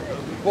public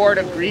board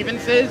of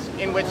grievances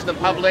in which the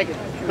public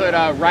could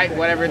write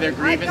whatever their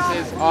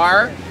grievances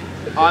are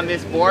on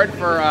this board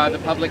for the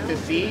public to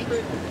see.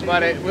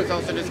 But it was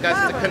also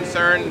discussed the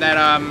concern that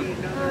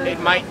it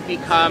might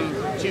become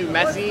too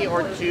messy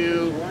or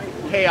too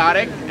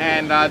chaotic,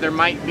 and there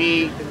might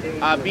be,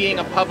 being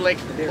a public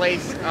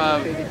place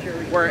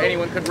where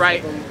anyone could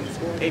write,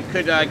 it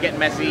could get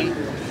messy.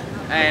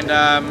 And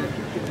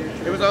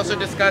it was also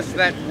discussed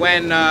that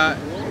when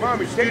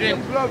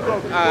student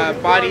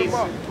bodies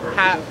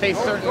face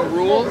certain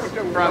rules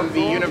from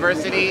the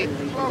university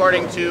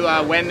according to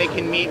when they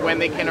can meet, when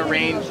they can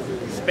arrange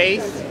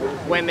space,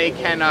 when they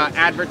can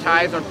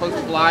advertise or post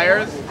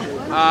flyers.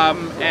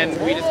 And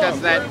we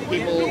discussed that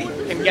people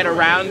can get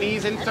around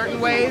these in certain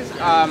ways.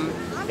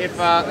 If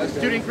a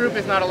student group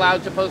is not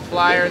allowed to post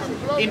flyers,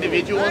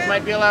 individuals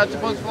might be allowed to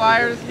post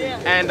flyers.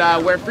 And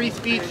where free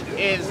speech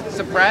is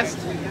suppressed,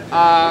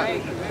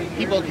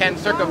 people can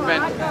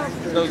circumvent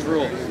those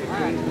rules.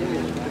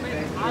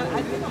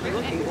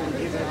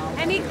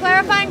 Any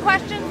clarifying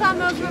questions on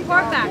those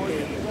report backs?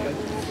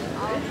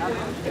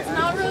 It's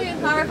not really a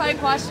clarifying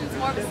question, it's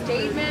more of a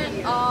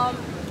statement.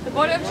 The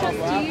Board of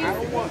Trustees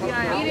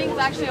meeting is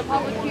actually a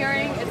public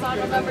hearing. It's on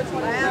November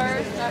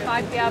 21st at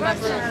 5 p.m. at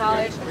Brooklyn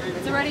College.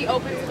 It's already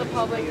open to the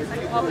public. It's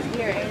like a public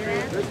hearing.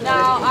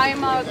 Now,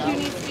 I'm a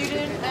CUNY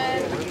student,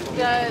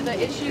 and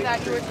the issue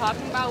that you were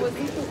talking about was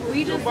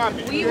we want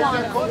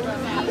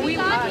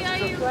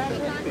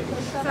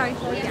Sorry.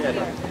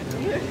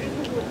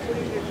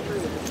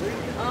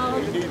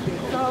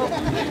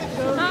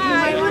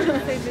 I want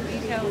to say the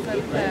details of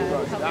the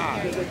public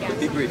hearing again.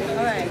 Be brief. All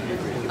right.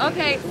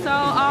 Okay, so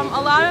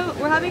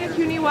we're having a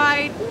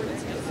CUNY-wide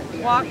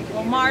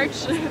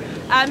march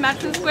at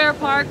Madison Square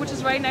Park, which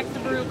is right next to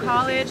Baruch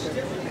College,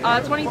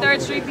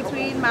 23rd Street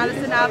between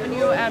Madison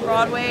Avenue and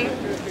Broadway.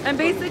 And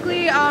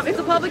basically, it's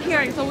a public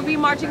hearing, so we'll be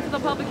marching to the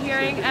public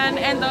hearing,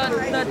 and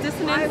the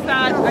dissonance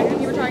that I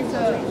think you were trying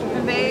to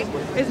convey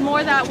is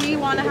more that we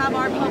want to have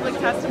our public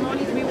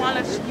testimonies. We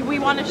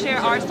want to share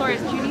our story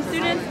as CUNY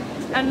students,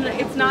 and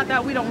it's not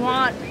that we don't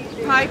want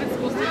private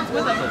school students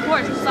with us, of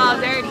course, it's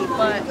solidarity,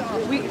 but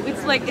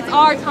it's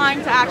our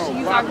time to actually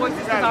use our voices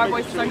because our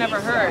voices are never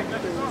heard.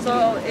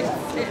 So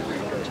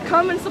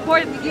come and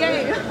support the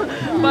yay,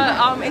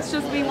 but it's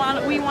just we want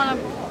to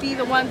be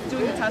the ones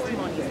doing the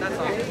testimonies. That's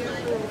all.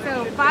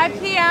 So 5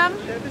 p.m.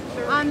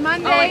 on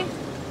Monday,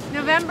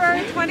 November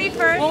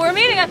 21st. Well, we're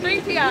meeting at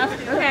 3 p.m.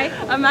 Okay.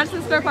 At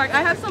Madison Square Park.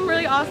 I have some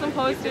really awesome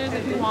posters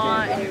if you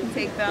want, and you can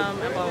take them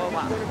and blah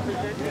blah blah.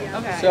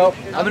 Okay. So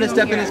I'm going to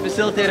step in as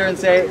facilitator and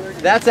say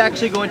that's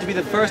actually going to be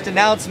the first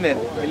announcement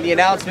in the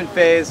announcement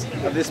phase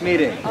of this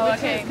meeting. Oh,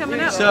 okay. Coming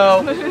up.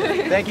 So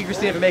thank you,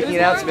 Christina, for making the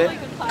announcement.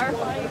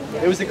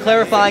 It was a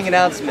clarifying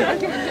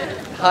announcement.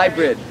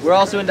 Hybrid. We're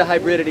also into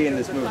hybridity in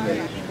this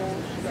movement.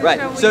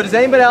 Right. So does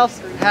anybody else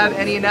have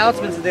any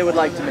announcements that they would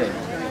like to make?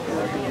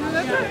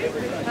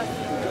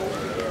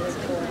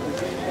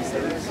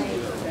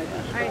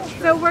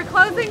 So we're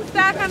closing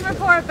stack on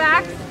report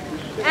backs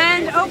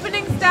and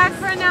opening stack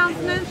for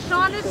announcements.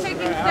 Sean is taking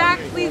stack.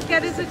 Please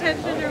get his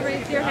attention or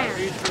raise your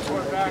hand.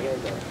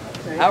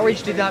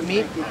 Outreach did not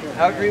meet.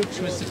 Outreach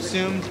was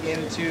subsumed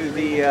into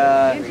the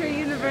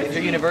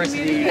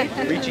inter-university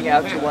reaching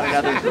out to one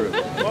another group.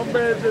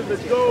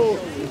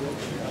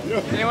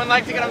 Anyone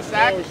like to get on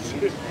stack?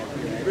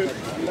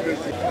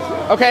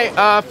 Okay,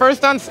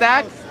 first on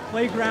stack.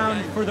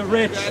 Playground for the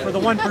rich, for the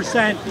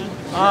 1%,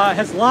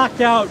 has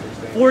locked out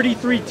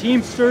 43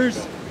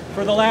 Teamsters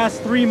for the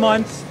last 3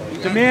 months,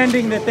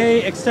 demanding that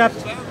they accept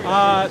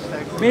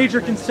major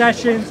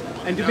concessions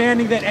and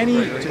demanding that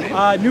any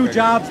new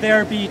jobs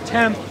there be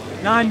temp,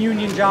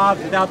 non-union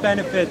jobs without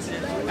benefits.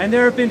 And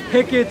there have been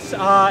pickets,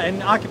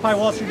 and Occupy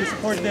Wall Street has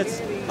supported this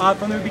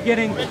from the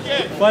beginning.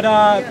 But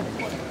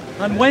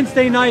on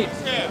Wednesday night,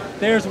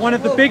 there's one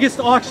of the biggest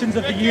auctions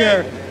of the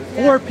year.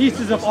 4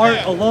 pieces of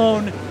art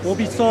alone will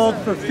be sold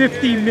for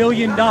 $50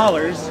 million.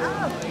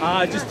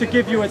 Just to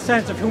give you a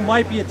sense of who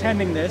might be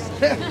attending this.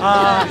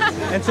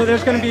 And so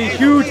there's going to be a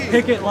huge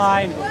picket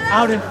line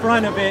out in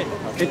front of it.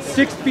 It's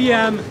 6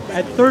 p.m.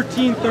 at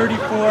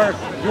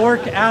 1334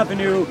 York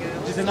Avenue,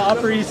 which is in the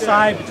Upper East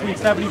Side between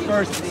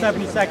 71st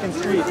and 72nd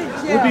Street.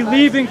 We'll be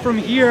leaving from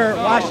here,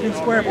 Washington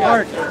Square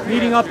Park,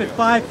 meeting up at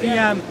 5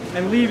 p.m.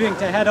 and leaving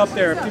to head up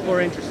there if people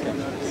are interested.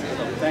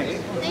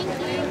 Thanks.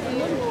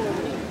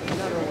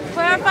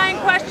 Clarifying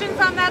questions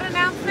on that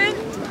announcement?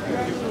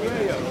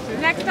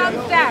 Next on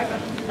stack.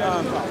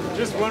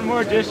 Just one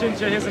more addition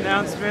to his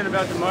announcement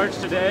about the march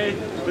today.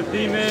 The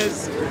theme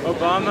is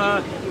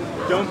Obama,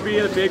 don't be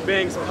the Big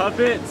Bang's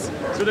puppets.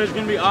 So there's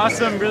going to be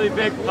awesome, really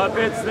big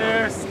puppets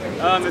there. It's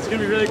going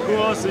to be really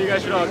cool, so you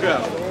guys should all go.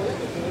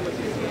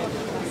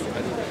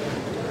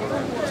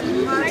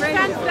 Next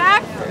on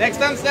stack?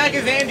 Next on stack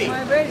is Andy.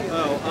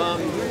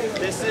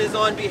 This is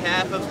on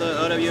behalf of the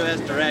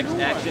OWS Direct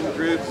Action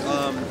Group.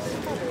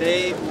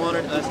 They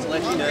wanted us to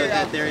let you know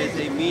that there is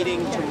a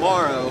meeting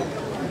tomorrow,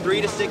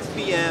 3 to 6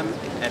 p.m.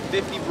 at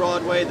 50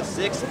 Broadway, the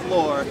 6th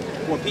floor,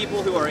 for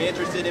people who are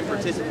interested in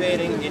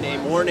participating in a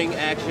morning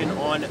action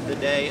on the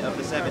day of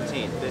the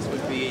 17th. This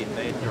would be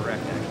a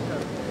direct action.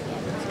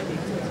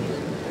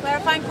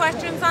 Clarifying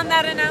questions on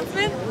that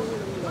announcement?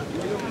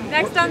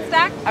 Next on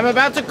stack? I'm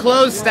about to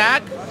close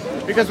stack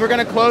because we're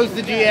going to close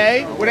the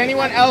GA. Would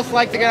anyone else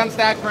like to get on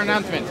stack for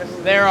announcements?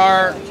 There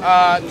are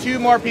 2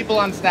 more people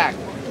on stack.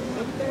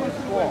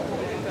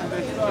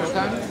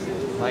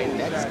 My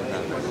next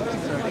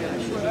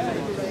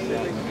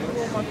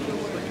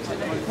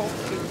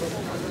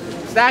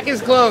stack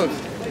is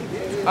closed.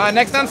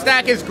 Next on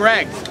stack is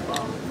Greg.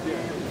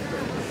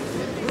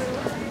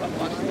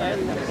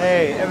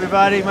 Hey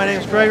everybody, my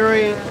name is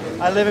Gregory.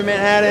 I live in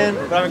Manhattan,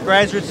 but I'm a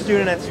graduate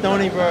student at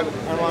Stony Brook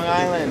on Long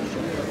Island.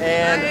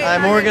 And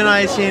I'm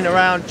organizing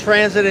around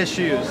transit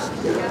issues.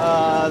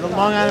 The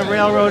Long Island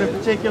Railroad in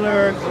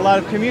particular, a lot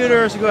of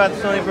commuters who go out to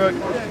Stony Brook.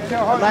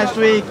 Last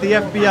week, the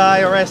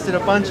FBI arrested a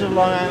bunch of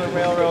Long Island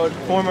Railroad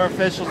former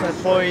officials and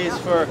employees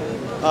for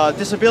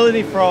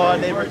disability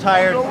fraud. They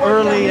retired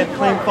early and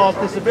claimed false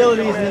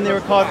disabilities, and then they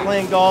were caught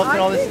playing golf and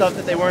all this stuff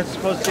that they weren't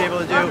supposed to be able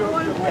to do.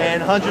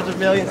 And hundreds of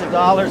millions of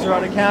dollars are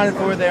unaccounted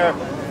for there.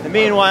 And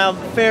meanwhile,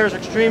 the fare is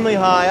extremely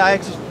high.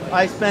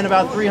 I spend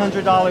about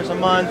 $300 a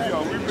month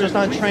just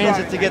on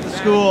transit to get to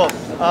school.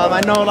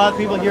 I know a lot of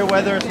people here,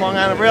 whether it's Long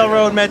Island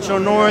Railroad, Metro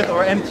North,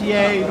 or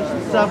MTA,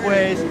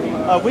 subways,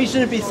 we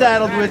shouldn't be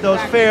saddled with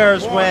those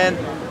fares when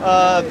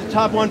the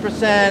top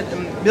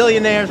 1%,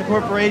 millionaires and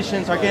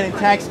corporations are getting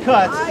tax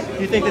cuts.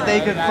 You think that they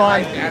could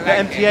fund the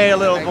MTA a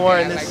little more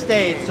in this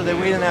state so that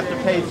we didn't have to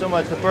pay so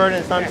much, the burden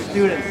is on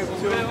students.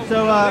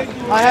 So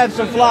I have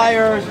some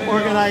flyers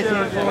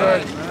organizing for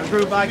a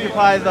group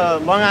Occupy the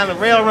Long Island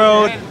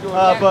Railroad,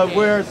 but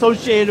we're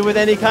associated with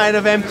any kind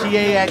of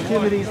MTA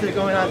activities that are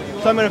going on,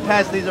 so I'm going to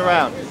pass these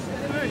around.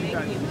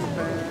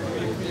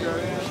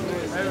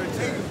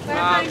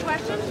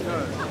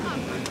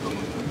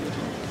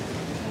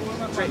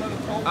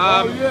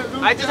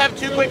 I just have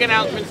 2 quick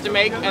announcements to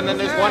make, and then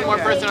there's one more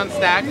person on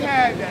stack.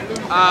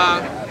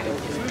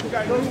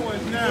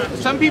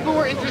 Some people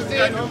were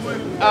interested,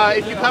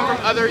 if you come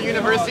from other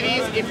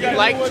universities, if you'd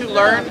like to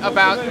learn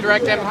about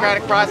direct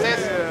democratic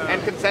process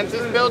and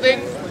consensus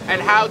building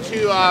and how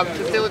to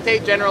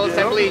facilitate General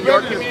Assembly in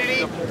your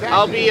community,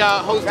 I'll be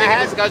hosting a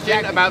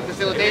discussion about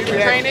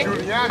facilitation training.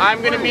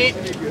 I'm going to meet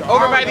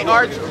over by the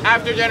Arch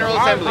after General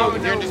Assembly,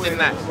 if you're interested in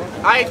that.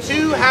 I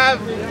too have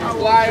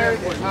flyers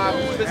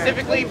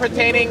specifically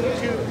pertaining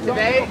to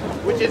today,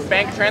 which is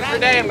Bank Transfer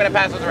Day. I'm going to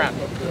pass those around.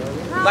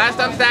 Last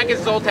on stack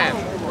is Zoltan.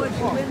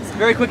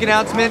 Very quick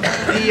announcement.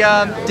 The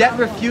debt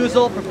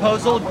refusal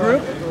proposal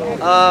group,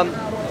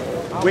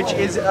 which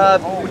is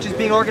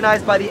being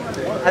organized by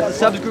as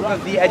a subgroup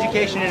of the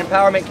Education and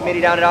Empowerment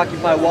Committee down at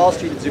Occupy Wall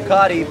Street at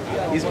Zuccotti,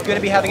 is going to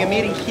be having a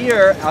meeting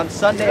here on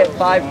Sunday at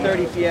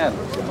 5:30 p.m.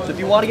 So if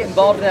you want to get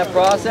involved in that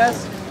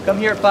process, come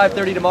here at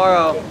 5:30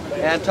 tomorrow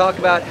and talk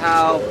about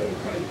how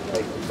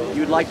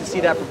you would like to see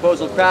that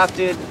proposal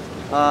crafted,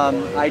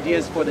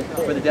 ideas for the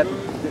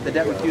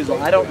debt refusal.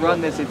 I don't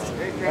run this. It's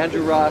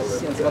Andrew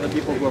Ross and some other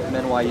people who are from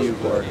NYU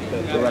who are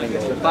running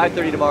this. But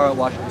 5:30 tomorrow at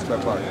Washington Square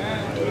Park.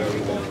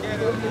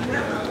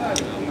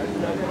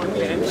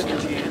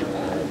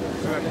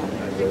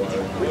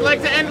 We'd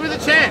like to end with a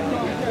chant.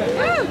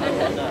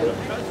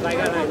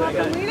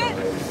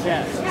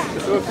 Yes.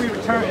 So if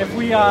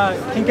we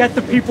can get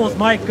the people's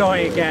mic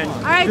going again.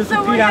 All right,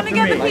 so we're going to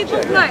get the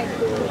people's mic.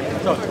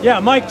 So, yeah,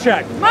 mic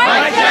check.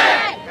 Mic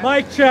check.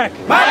 Mic check.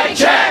 Mic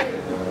check.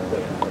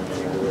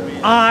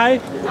 I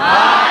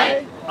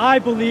I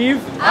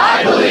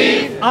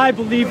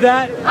believe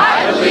that.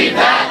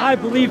 I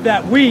believe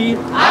that we.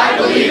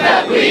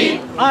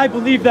 I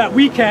believe that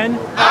we can.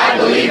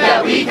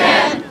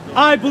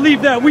 I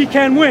believe that we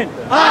can win.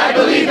 I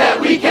believe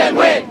that we can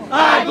win.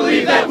 I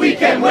believe that we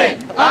can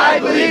win. I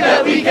believe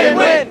that we can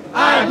win.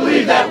 I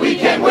believe that we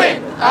can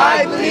win.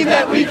 I believe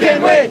that we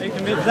can win.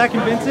 Is that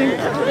convincing?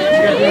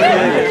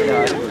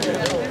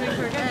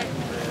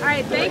 All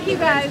right, thank you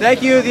guys.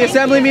 Thank you. The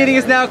assembly meeting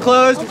is now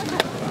closed.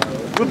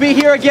 We'll be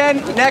here again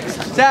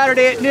next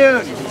Saturday at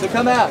noon, so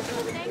come out.